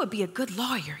 you would be a good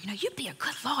lawyer. You'd be a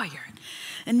good lawyer.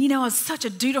 And, I was such a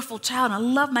dutiful child, and I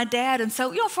loved my dad. And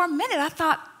so, for a minute, I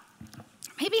thought,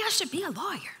 maybe I should be a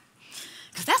lawyer,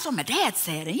 because that's what my dad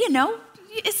said. And,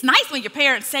 it's nice when your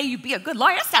parents say you be a good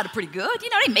lawyer. That sounded pretty good.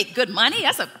 They make good money.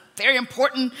 That's a very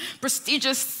important,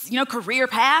 prestigious, career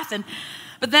path.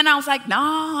 But then I was like, no,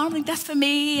 I don't think that's for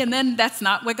me. And then that's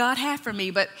not what God had for me.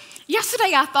 But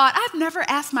yesterday I thought, I've never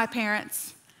asked my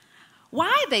parents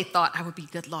why they thought I would be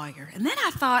a good lawyer. And then I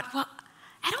thought, well,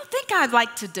 I don't think I'd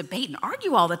like to debate and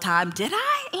argue all the time, did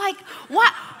I?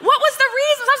 What was the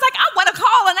reason? I was like, I want to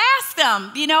call and ask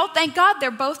them. Thank God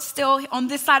they're both still on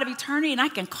this side of eternity, and I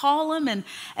can call them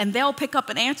and they'll pick up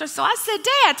an answer. So I said,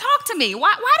 Dad, talk to me.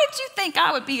 Why did you think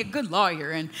I would be a good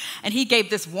lawyer? And he gave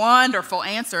this wonderful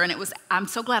answer, and I'm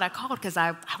so glad I called, because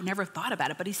I never thought about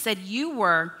it. But he said, you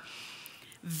were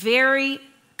very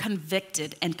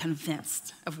convicted and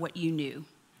convinced of what you knew,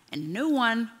 and no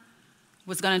one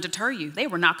was going to deter you. They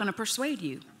were not going to persuade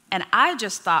you. And I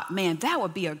just thought, man, that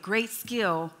would be a great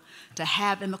skill to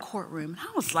have in the courtroom. And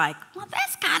I was like, well,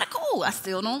 that's kind of cool. I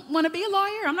still don't want to be a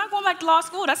lawyer. I'm not going back to law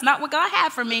school. That's not what God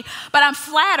had for me. But I'm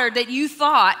flattered that you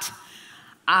thought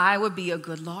I would be a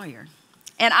good lawyer.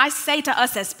 And I say to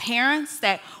us as parents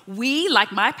that we,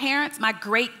 like my parents, my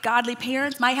great godly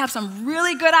parents, might have some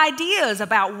really good ideas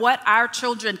about what our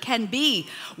children can be,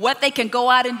 what they can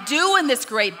go out and do in this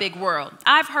great big world.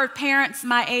 I've heard parents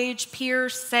my age,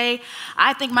 peers, say,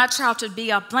 I think my child should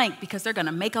be a blank because they're going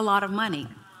to make a lot of money.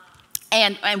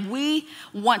 And we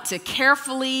want to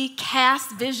carefully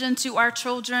cast vision to our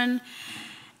children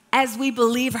as we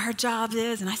believe our job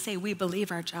is. And I say we believe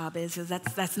our job is,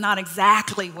 because that's not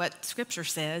exactly what Scripture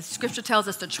says. Scripture tells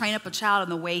us to train up a child in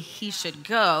the way he should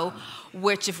go,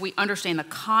 which, if we understand the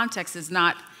context, is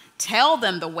not tell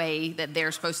them the way that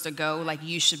they're supposed to go, like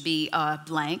you should be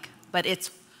blank, but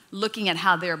it's looking at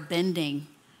how they're bending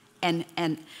and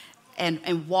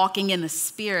walking in the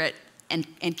Spirit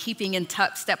and keeping in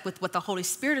step with what the Holy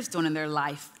Spirit is doing in their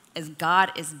life as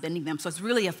God is bending them. So it's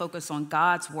really a focus on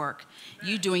God's work,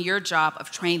 you doing your job of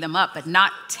training them up, but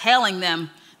not telling them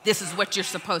this is what you're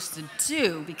supposed to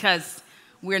do, because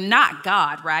we're not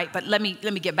God, right? But let me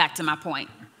get back to my point.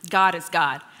 God is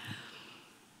God.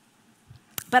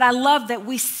 But I love that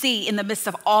we see in the midst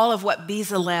of all of what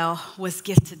Bezalel was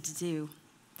gifted to do,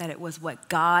 that it was what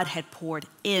God had poured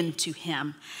into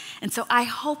him. And so I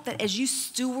hope that as you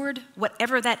steward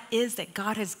whatever that is that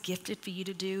God has gifted for you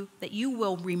to do, that you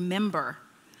will remember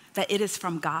that it is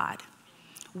from God.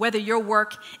 Whether your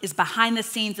work is behind the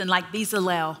scenes, and like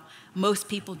Bezalel, most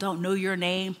people don't know your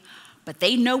name, but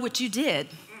they know what you did.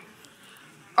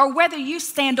 or whether you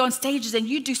stand on stages and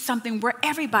you do something where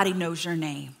everybody knows your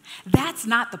name. That's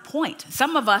not the point.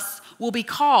 Some of us will be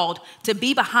called to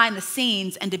be behind the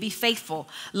scenes and to be faithful,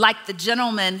 like the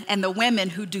gentlemen and the women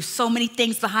who do so many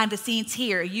things behind the scenes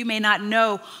here. You may not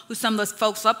know who some of those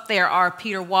folks up there are,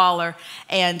 Peter Waller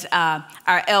and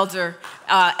our elder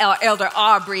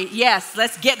Aubrey. Yes,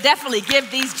 let's definitely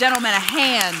give these gentlemen a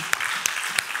hand.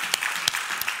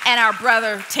 And our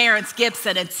brother Terrence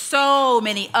Gibson and so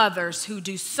many others who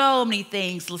do so many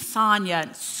things, Lasagna,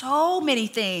 and so many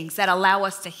things that allow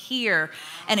us to hear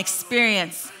and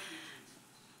experience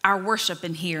our worship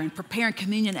in here and preparing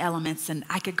communion elements. And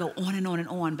I could go on and on and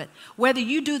on. But whether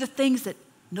you do the things that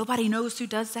nobody knows who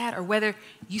does that or whether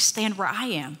you stand where I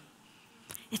am,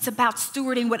 it's about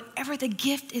stewarding whatever the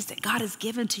gift is that God has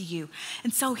given to you.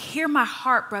 And so hear my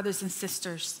heart, brothers and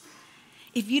sisters.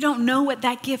 If you don't know what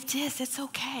that gift is, it's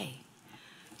okay.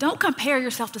 Don't compare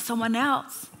yourself to someone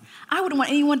else. I wouldn't want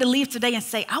anyone to leave today and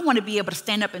say, I want to be able to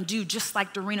stand up and do just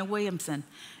like Dorena Williamson.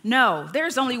 No,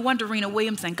 there's only one Dorena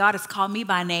Williamson. God has called me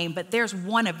by name, but there's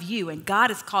one of you, and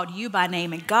God has called you by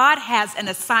name, and God has an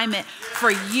assignment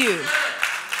for you.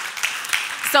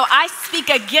 So I speak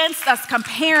against us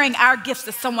comparing our gifts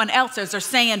to someone else's or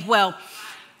saying, well,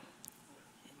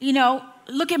 you know,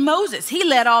 look at Moses. He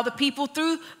led all the people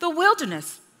through the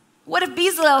wilderness. What if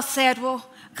Bezalel said, well,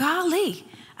 golly,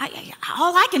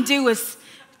 all I can do is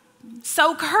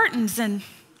sew curtains and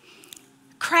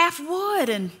craft wood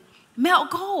and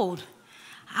melt gold.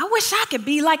 I wish I could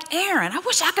be like Aaron. I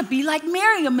wish I could be like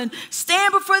Miriam and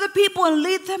stand before the people and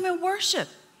lead them in worship.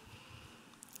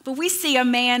 But we see a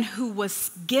man who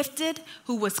was gifted,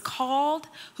 who was called,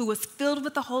 who was filled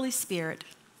with the Holy Spirit,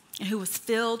 and who was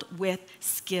filled with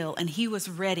skill. And he was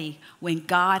ready when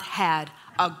God had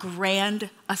a grand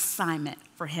assignment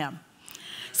for him.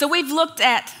 So we've looked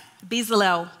at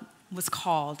Bezalel was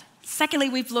called. Secondly,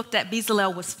 we've looked at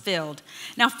Bezalel was filled.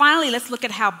 Now, finally, let's look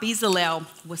at how Bezalel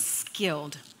was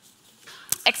skilled.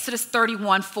 Exodus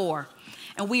 31:4.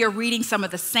 And we are reading some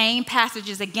of the same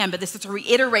passages again, but this is to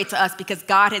reiterate to us because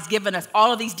God has given us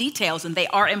all of these details and they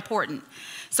are important.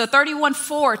 So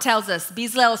 31:4 tells us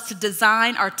Bezalel is to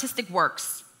design artistic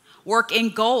works, work in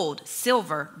gold,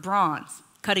 silver, bronze,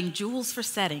 cutting jewels for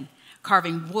setting,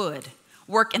 carving wood,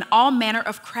 work in all manner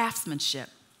of craftsmanship.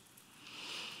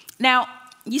 Now,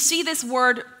 you see this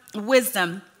word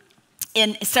wisdom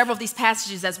in several of these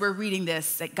passages as we're reading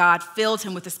this, that God filled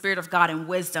him with the Spirit of God and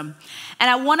wisdom. And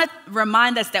I want to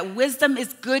remind us that wisdom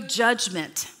is good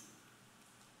judgment.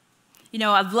 You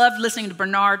know, I've loved listening to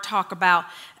Bernard talk about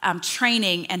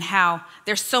training and how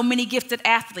there's so many gifted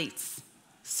athletes.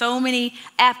 So many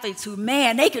athletes who,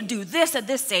 man, they can do this at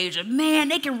this age, and man,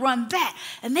 they can run that,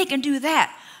 and they can do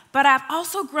that. But I've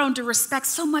also grown to respect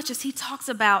so much as he talks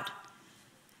about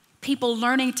people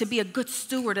learning to be a good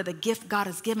steward of the gift God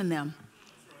has given them.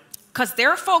 Because there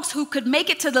are folks who could make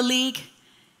it to the league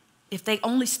if they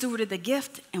only stewarded the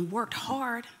gift and worked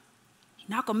hard.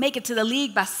 You're not going to make it to the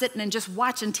league by sitting and just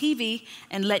watching TV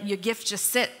and letting your gift just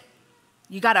sit.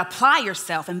 You got to apply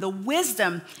yourself. And the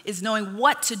wisdom is knowing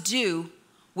what to do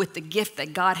with the gift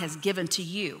that God has given to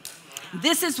you.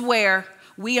 This is where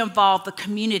we involve the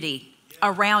community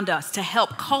around us to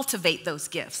help cultivate those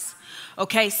gifts.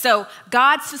 Okay, so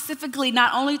God specifically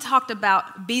not only talked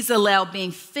about Bezalel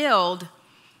being filled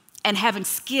and having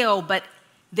skill, but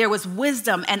there was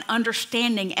wisdom and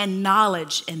understanding and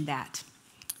knowledge in that.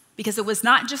 Because it was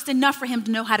not just enough for him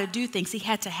to know how to do things. He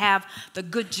had to have the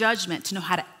good judgment to know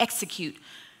how to execute,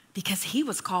 because he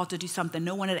was called to do something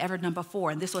no one had ever done before.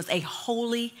 And this was a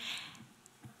holy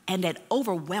and an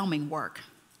overwhelming work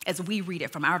as we read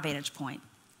it from our vantage point.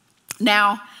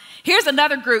 Now, here's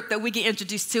another group that we get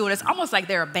introduced to, and it's almost like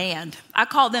they're a band. I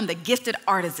call them the gifted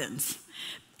artisans.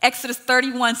 Exodus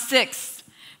 31:6,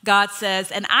 God says,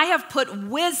 and I have put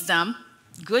wisdom,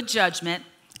 good judgment,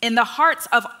 in the hearts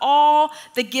of all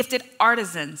the gifted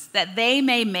artisans, that they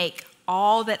may make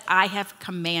all that I have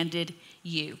commanded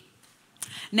you.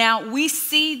 Now, we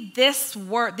see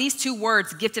these two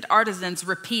words, gifted artisans,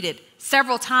 repeated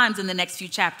several times in the next few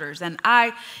chapters. And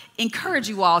I encourage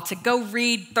you all to go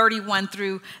read 31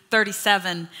 through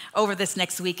 37 over this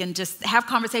next week and just have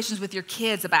conversations with your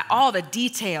kids about all the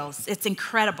details. It's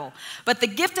incredible. But the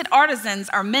gifted artisans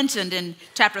are mentioned in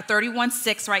chapter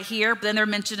 31:6 right here. But then they're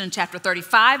mentioned in chapter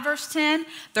 35, verse 10,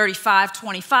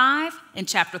 35:25, in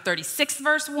chapter 36,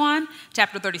 verse 1,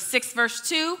 chapter 36, verse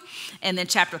 2, and then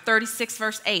chapter 36,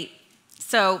 verse 8.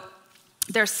 So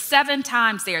there's 7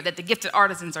 times there that the gifted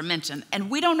artisans are mentioned. And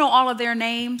we don't know all of their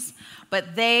names,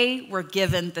 but they were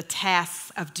given the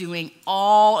task of doing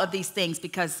all of these things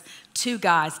because 2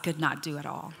 guys could not do it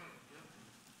all.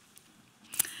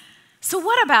 So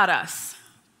what about us?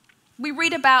 We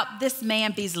read about this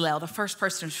man, Bezalel, the first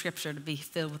person in Scripture to be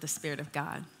filled with the Spirit of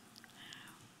God.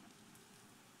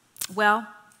 Well,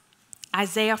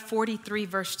 Isaiah 43,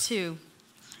 verse 2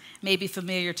 may be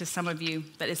familiar to some of you,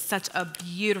 but it's such a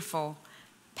beautiful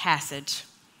passage.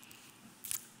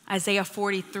 Isaiah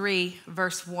 43,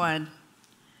 verse 1,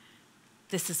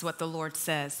 this is what the Lord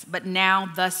says. But now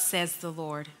thus says the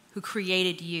Lord, who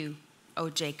created you, O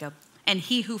Jacob, and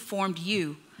he who formed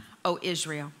you, O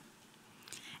Israel.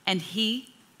 And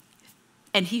he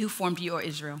who formed you, O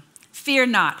Israel. Fear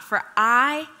not, for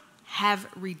I have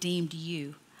redeemed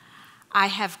you. I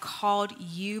have called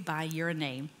you by your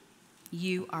name.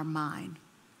 You are mine.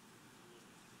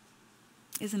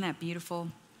 Isn't that beautiful?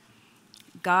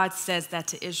 God says that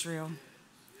to Israel.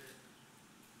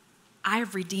 I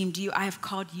have redeemed you. I have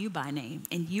called you by name,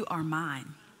 and you are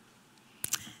mine.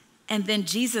 And then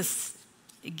Jesus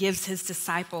gives his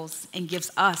disciples and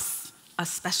gives us a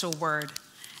special word.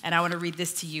 And I want to read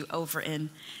this to you over in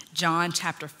John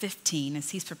chapter 15. As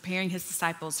he's preparing his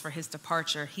disciples for his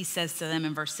departure, he says to them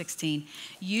in verse 16,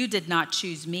 you did not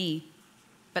choose me,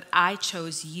 but I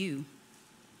chose you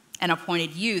and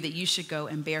appointed you that you should go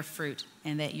and bear fruit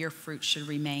and that your fruit should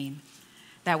remain,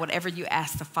 that whatever you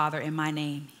ask the Father in my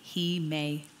name, he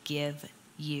may give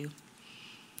you.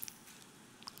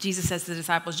 Jesus says to the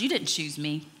disciples, you didn't choose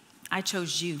me, I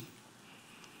chose you.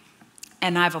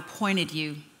 And I've appointed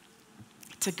you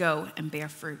to go and bear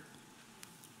fruit.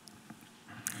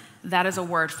 That is a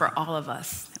word for all of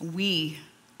us. We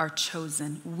are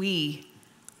chosen. We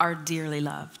are dearly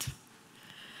loved.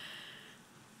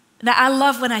 Now, I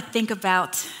love when I think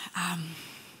about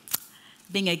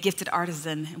being a gifted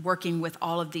artisan and working with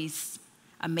all of these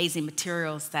amazing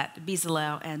materials that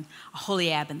Bezalel and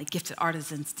Aholiab and the gifted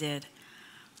artisans did.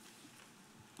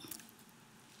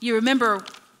 You remember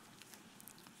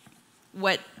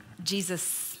what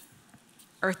Jesus'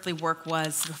 earthly work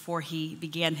was before he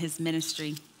began his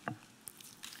ministry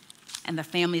and the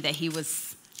family that he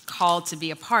was called to be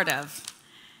a part of.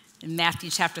 In Matthew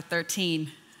chapter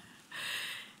 13,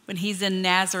 when he's in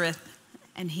Nazareth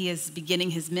and he is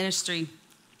beginning his ministry,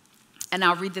 and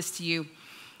I'll read this to you,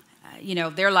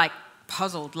 they're like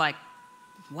puzzled, like,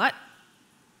 what?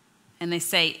 And they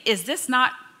say, is this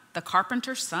not the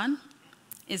carpenter's son?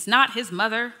 Is not his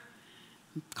mother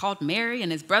called Mary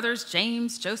and his brothers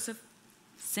James, Joseph,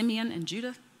 Simeon, and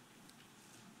Judah?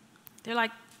 They're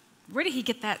like, where did he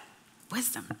get that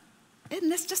wisdom? Isn't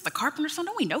this just the carpenter's son?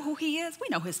 Don't we know who he is? We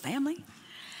know his family.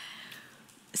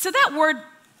 So that word,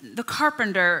 the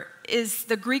carpenter, is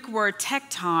the Greek word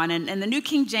tekton, and the New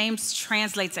King James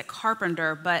translates it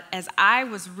carpenter, but as I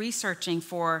was researching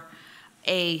for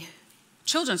a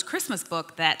children's Christmas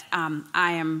book that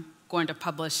I am going to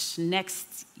publish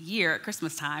next year at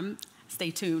Christmas time, stay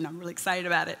tuned, I'm really excited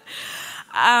about it,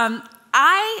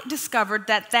 I discovered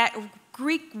that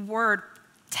Greek word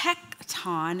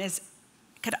tekton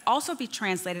could also be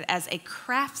translated as a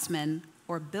craftsman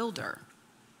or builder.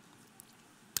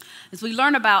 As we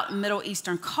learn about Middle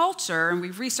Eastern culture and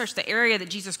we research the area that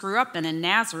Jesus grew up in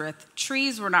Nazareth,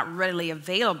 trees were not readily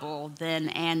available then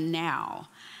and now.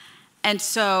 And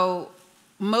so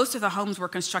most of the homes were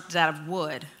constructed out of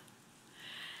wood.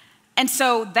 And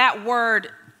so that word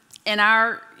in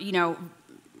our,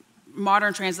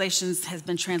 modern translations has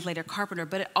been translated carpenter,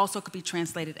 but it also could be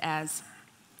translated as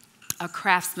a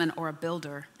craftsman or a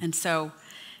builder. And so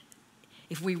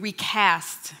if we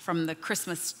recast from the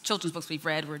Christmas children's books we've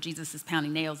read where Jesus is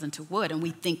pounding nails into wood, and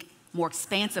we think more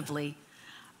expansively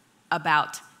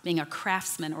about being a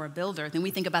craftsman or a builder, then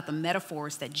we think about the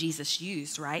metaphors that Jesus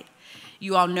used, right?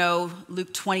 You all know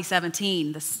Luke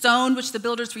 20:17, the stone which the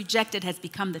builders rejected has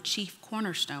become the chief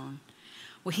cornerstone.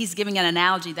 Well, he's giving an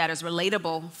analogy that is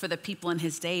relatable for the people in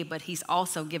his day, but he's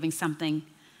also giving something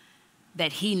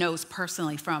that he knows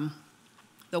personally from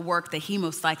the work that he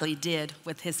most likely did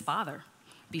with his father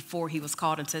before he was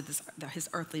called into his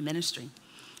earthly ministry.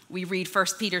 We read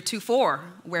 1 Peter 2:4,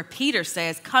 where Peter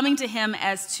says, coming to him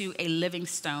as to a living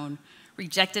stone,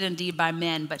 rejected indeed by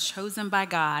men, but chosen by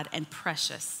God and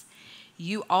precious.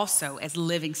 You also, as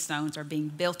living stones, are being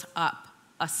built up,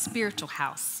 a spiritual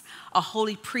house, a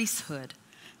holy priesthood,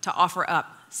 to offer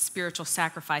up spiritual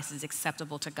sacrifices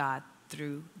acceptable to God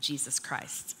through Jesus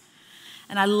Christ.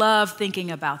 And I love thinking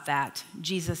about that,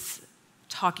 Jesus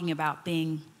talking about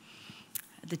being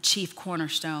the chief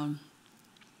cornerstone.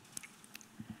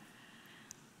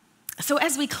 So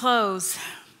as we close,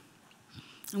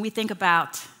 and we think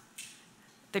about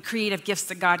the creative gifts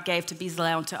that God gave to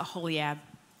Bezalel and to Aholiab,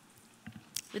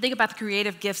 we think about the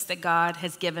creative gifts that God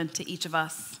has given to each of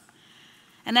us.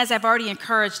 And as I've already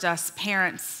encouraged us,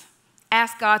 parents,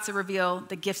 Ask God to reveal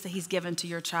the gifts that he's given to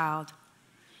your child.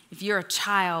 If you're a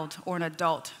child or an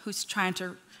adult who's trying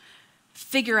to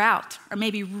figure out or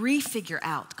maybe refigure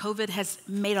out, COVID has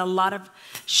made a lot of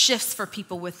shifts for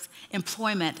people with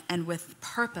employment and with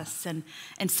purpose. And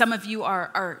some of you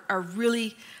are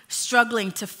really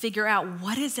struggling to figure out,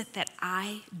 what is it that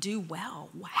I do well?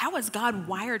 How has God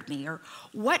wired me? Or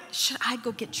what should I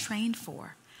go get trained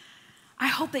for? I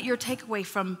hope that your takeaway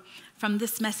from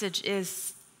this message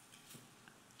is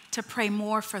to pray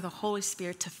more for the Holy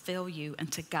Spirit to fill you and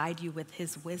to guide you with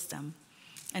his wisdom,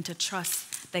 and to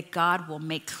trust that God will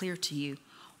make clear to you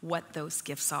what those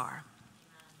gifts are.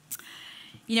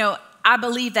 You know, I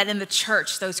believe that in the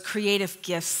church, those creative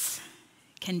gifts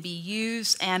can be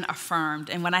used and affirmed.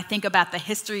 And when I think about the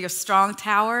history of Strong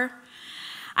Tower,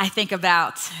 I think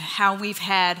about how we've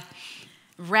had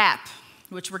rap,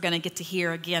 which we're going to get to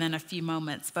hear again in a few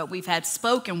moments, but we've had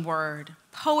spoken word,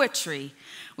 poetry.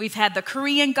 We've had the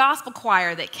Korean gospel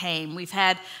choir that came. We've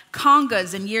had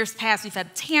congas in years past. We've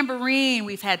had tambourine.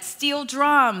 We've had steel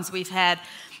drums. We've had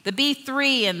the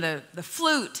B3 and the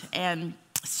flute and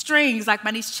strings like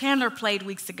my niece Chandler played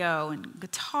weeks ago, and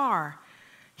guitar,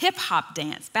 hip-hop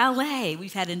dance, ballet.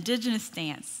 We've had indigenous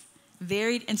dance,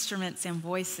 varied instruments and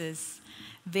voices,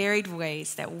 varied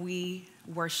ways that we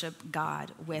worship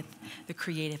God with the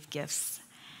creative gifts.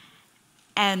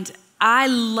 And I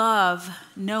love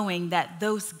knowing that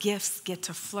those gifts get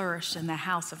to flourish in the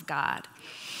house of God.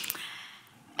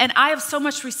 And I have so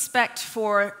much respect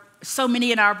for so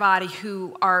many in our body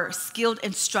who are skilled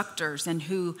instructors and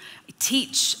who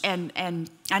teach. And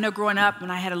I know growing up, when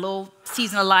I had a little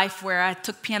season of life where I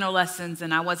took piano lessons,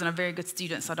 and I wasn't a very good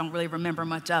student, so I don't really remember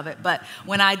much of it. But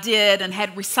when I did and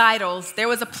had recitals, there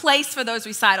was a place for those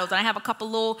recitals. And I have a couple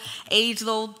little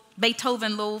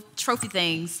Beethoven little trophy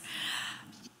things.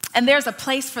 And there's a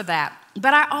place for that.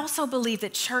 But I also believe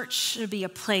that church should be a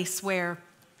place where,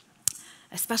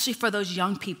 especially for those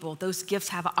young people, those gifts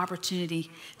have an opportunity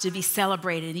to be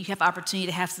celebrated. And you have opportunity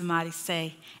to have somebody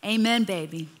say, "Amen,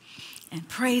 baby," and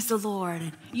 "Praise the Lord,"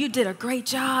 and "You did a great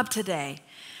job today."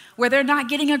 Where they're not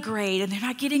getting a grade and they're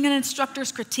not getting an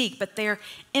instructor's critique, but they're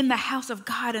in the house of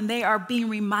God and they are being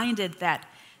reminded that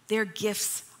their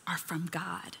gifts are from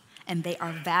God. And they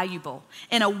are valuable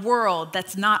in a world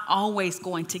that's not always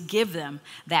going to give them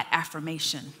that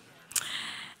affirmation.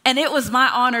 And it was my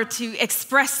honor to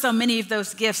express so many of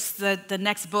those gifts, the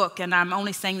next book. And I'm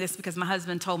only saying this because my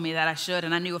husband told me that I should,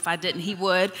 and I knew if I didn't, he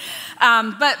would.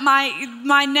 But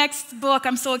my next book,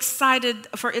 I'm so excited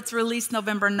for its release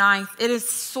November 9th. It is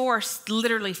sourced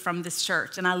literally from this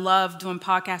church. And I love doing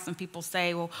podcasts and people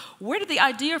say, "Well, where did the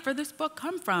idea for this book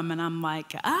come from?" And I'm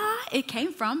like, it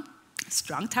came from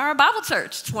Strong Tower Bible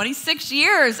Church, 26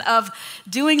 years of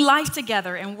doing life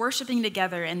together and worshiping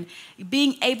together and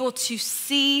being able to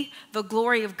see the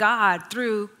glory of God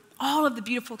through all of the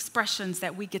beautiful expressions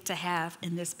that we get to have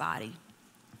in this body.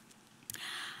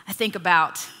 I think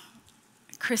about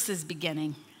Chris's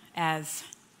beginning as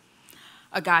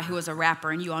a guy who was a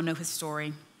rapper, and you all know his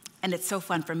story. And it's so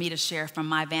fun for me to share from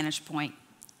my vantage point,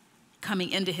 coming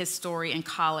into his story in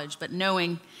college, but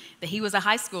knowing that he was a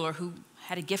high schooler who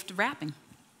had a gift of rapping,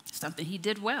 something he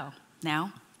did well.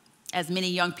 Now, as many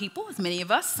young people, as many of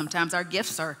us, sometimes our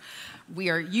gifts we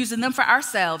are using them for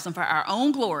ourselves and for our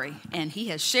own glory. And he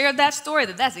has shared that story,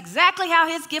 that's exactly how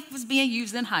his gift was being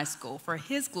used in high school, for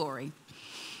his glory.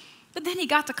 But then he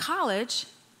got to college,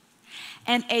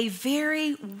 and a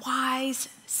very wise,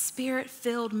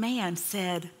 spirit-filled man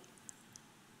said,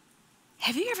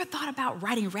 "Have you ever thought about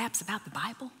writing raps about the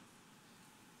Bible?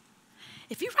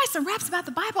 If you write some raps about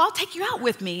the Bible, I'll take you out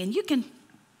with me and you can,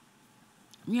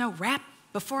 rap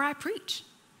before I preach."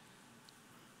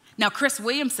 Now, Chris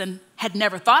Williamson had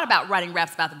never thought about writing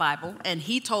raps about the Bible, and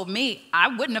he told me, "I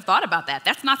wouldn't have thought about that.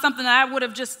 That's not something that I would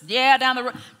have just, down the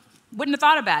road, wouldn't have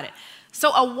thought about it."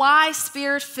 So a wise,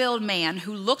 spirit-filled man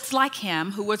who looked like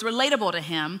him, who was relatable to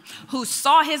him, who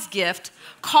saw his gift,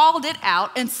 called it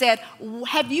out and said,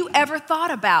 "Have you ever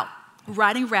thought about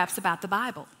writing raps about the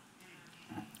Bible?"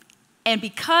 And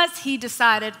because he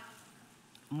decided,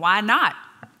 why not?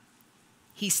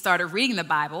 He started reading the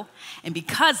Bible, and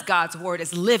because God's word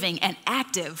is living and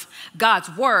active, God's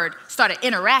word started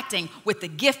interacting with the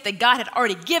gift that God had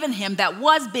already given him that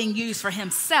was being used for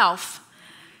himself,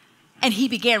 and he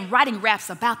began writing raps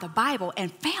about the Bible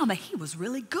and found that he was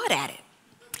really good at it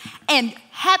and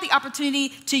had the opportunity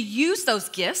to use those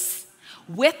gifts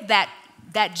with that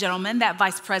gentleman, that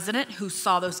vice president who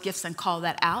saw those gifts and called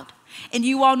that out. And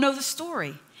you all know the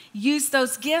story. Used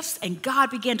those gifts, and God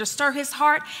began to stir his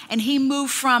heart, and he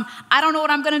moved from, "I don't know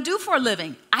what I'm going to do for a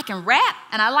living. I can rap,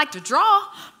 and I like to draw,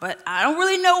 but I don't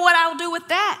really know what I'll do with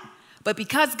that." But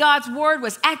because God's word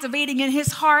was activating in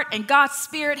his heart and God's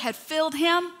spirit had filled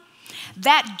him,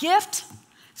 that gift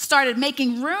started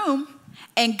making room,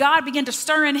 and God began to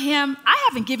stir in him. I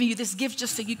haven't given you this gift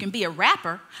just so you can be a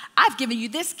rapper. I've given you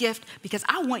this gift because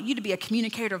I want you to be a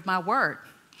communicator of my word.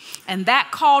 And that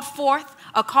called forth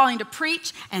a calling to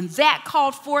preach, and that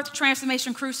called forth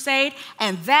Transformation Crusade,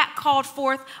 and that called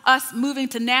forth us moving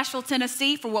to Nashville,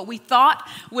 Tennessee for what we thought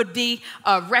would be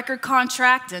a record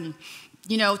contract and,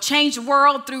 change the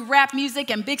world through rap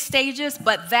music and big stages.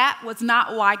 But that was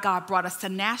not why God brought us to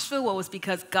Nashville. It was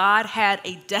because God had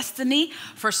a destiny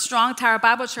for Strong Tower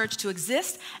Bible Church to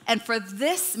exist, and for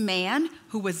this man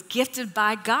who was gifted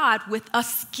by God with a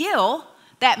skill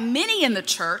that many in the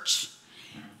church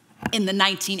in the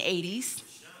 1980s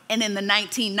and in the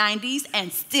 1990s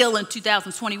and still in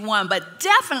 2021, but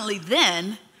definitely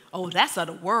then, that's of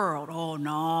the world. Oh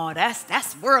no,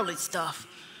 that's worldly stuff.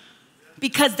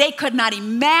 Because they could not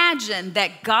imagine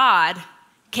that God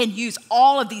can use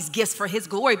all of these gifts for his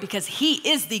glory, because he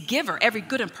is the giver. Every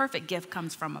good and perfect gift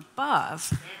comes from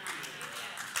above.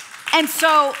 And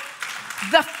so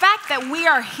the fact that we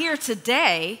are here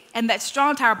today and that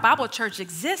Strong Tower Bible Church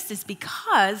exists is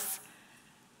because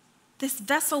this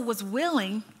vessel was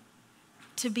willing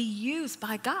to be used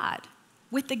by God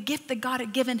with the gift that God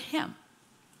had given him.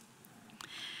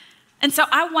 And so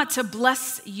I want to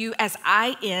bless you as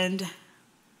I end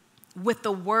with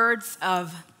the words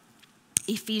of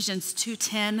Ephesians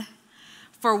 2:10.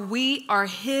 For we are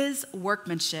his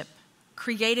workmanship,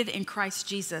 created in Christ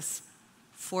Jesus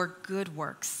for good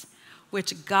works,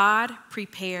 which God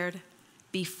prepared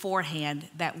beforehand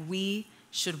that we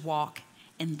should walk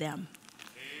in them.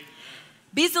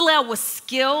 Bezalel was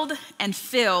skilled and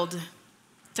filled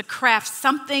to craft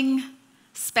something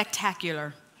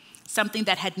spectacular, something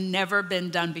that had never been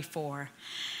done before.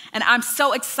 And I'm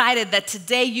so excited that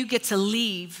today you get to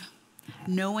leave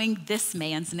knowing this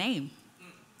man's name.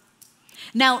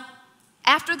 Now,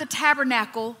 after the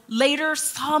tabernacle, later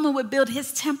Solomon would build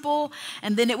his temple,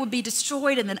 and then it would be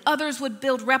destroyed, and then others would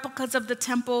build replicas of the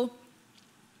temple.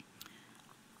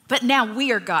 But now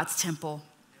we are God's temple.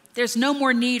 There's no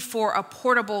more need for a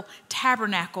portable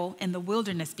tabernacle in the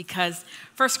wilderness, because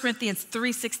 1 Corinthians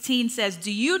 3:16 says,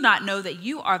 do you not know that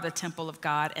you are the temple of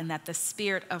God and that the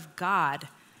Spirit of God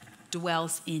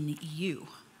dwells in you?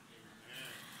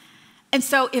 And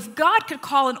so if God could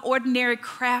call an ordinary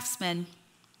craftsman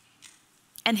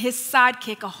and his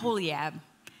sidekick Aholiab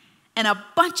and a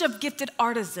bunch of gifted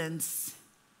artisans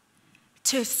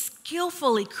to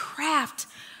skillfully craft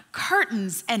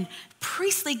curtains and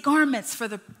priestly garments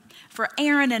for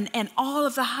Aaron and all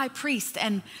of the high priests,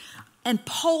 and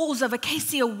poles of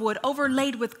acacia wood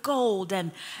overlaid with gold,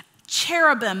 and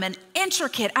cherubim and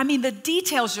intricate. I mean, the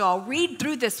details, y'all. Read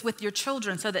through this with your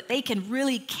children so that they can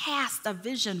really cast a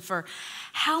vision for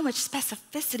how much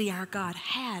specificity our God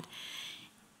had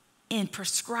in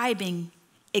prescribing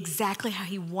exactly how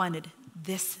he wanted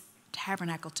this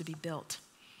tabernacle to be built.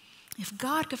 If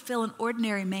God could fill an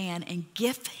ordinary man and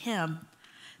gift him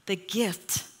the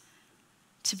gift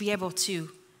to be able to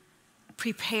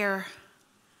prepare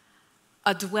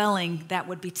a dwelling that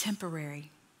would be temporary,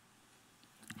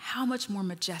 how much more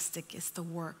majestic is the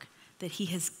work that he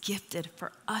has gifted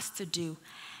for us to do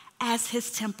as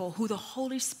his temple, who the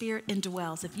Holy Spirit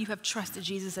indwells. If you have trusted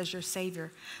Jesus as your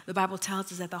Savior, the Bible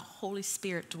tells us that the Holy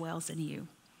Spirit dwells in you.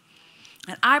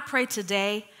 And I pray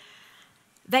today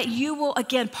that you will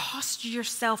again posture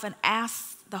yourself and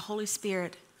ask the Holy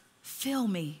Spirit, fill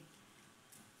me.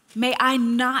 May I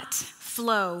not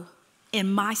flow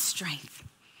in my strength.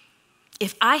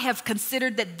 If I have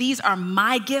considered that these are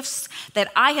my gifts,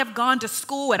 that I have gone to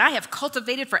school and I have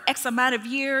cultivated for X amount of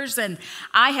years, and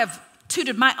I have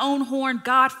tooted my own horn,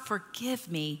 God, forgive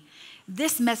me.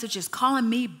 This message is calling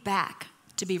me back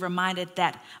to be reminded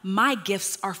that my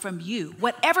gifts are from you,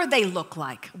 whatever they look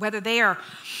like, whether they are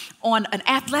on an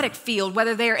athletic field,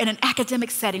 whether they are in an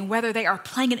academic setting, whether they are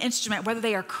playing an instrument, whether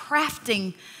they are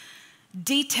crafting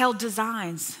detailed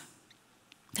designs,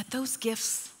 that those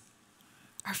gifts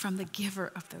are from the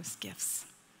giver of those gifts.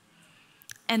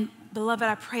 And beloved,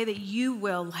 I pray that you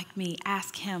will, like me,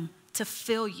 ask him to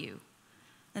fill you,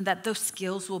 and that those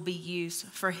skills will be used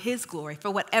for his glory, for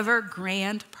whatever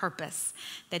grand purpose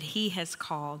that he has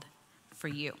called for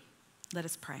you. Let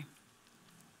us pray.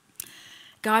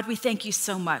 God, we thank you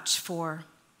so much for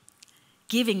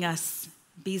giving us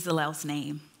Bezalel's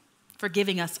name, for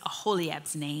giving us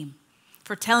Aholiab's name,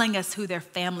 for telling us who their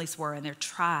families were and their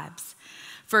tribes,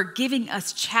 for giving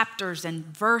us chapters and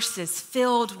verses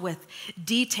filled with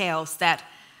details that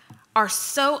are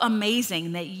so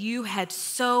amazing, that you had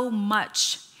so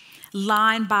much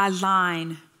line by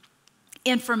line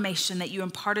information that you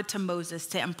imparted to Moses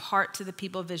to impart to the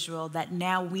people of Israel that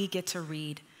now we get to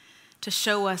read to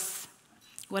show us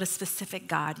what a specific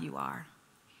God you are.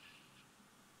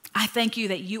 I thank you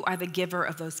that you are the giver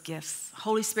of those gifts.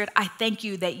 Holy Spirit, I thank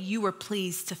you that you were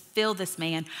pleased to fill this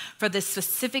man for the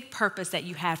specific purpose that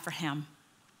you had for him.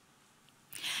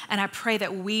 And I pray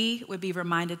that we would be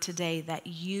reminded today that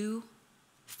you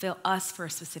fill us for a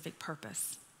specific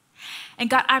purpose. And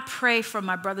God, I pray for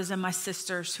my brothers and my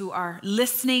sisters who are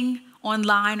listening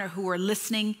online or who are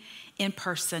listening in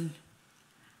person,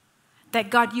 that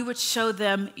God, you would show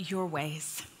them your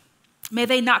ways. May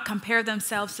they not compare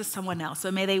themselves to someone else,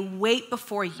 but may they wait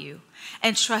before you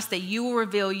and trust that you will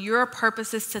reveal your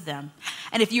purposes to them.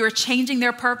 And if you are changing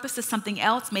their purpose to something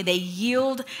else, may they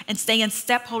yield and stay in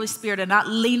step, Holy Spirit, and not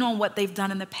lean on what they've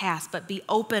done in the past, but be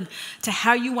open to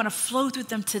how you want to flow through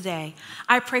them today.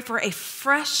 I pray for a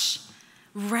fresh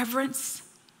reverence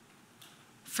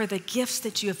for the gifts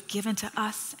that you have given to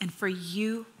us and for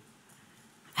you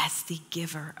as the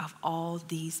giver of all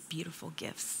these beautiful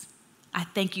gifts. I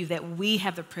thank you that we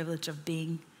have the privilege of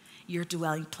being your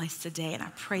dwelling place today, and I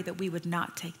pray that we would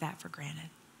not take that for granted.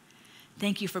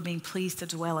 Thank you for being pleased to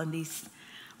dwell in these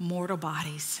mortal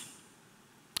bodies.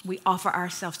 We offer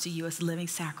ourselves to you as living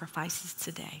sacrifices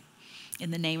today.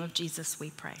 In the name of Jesus,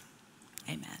 we pray.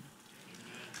 Amen.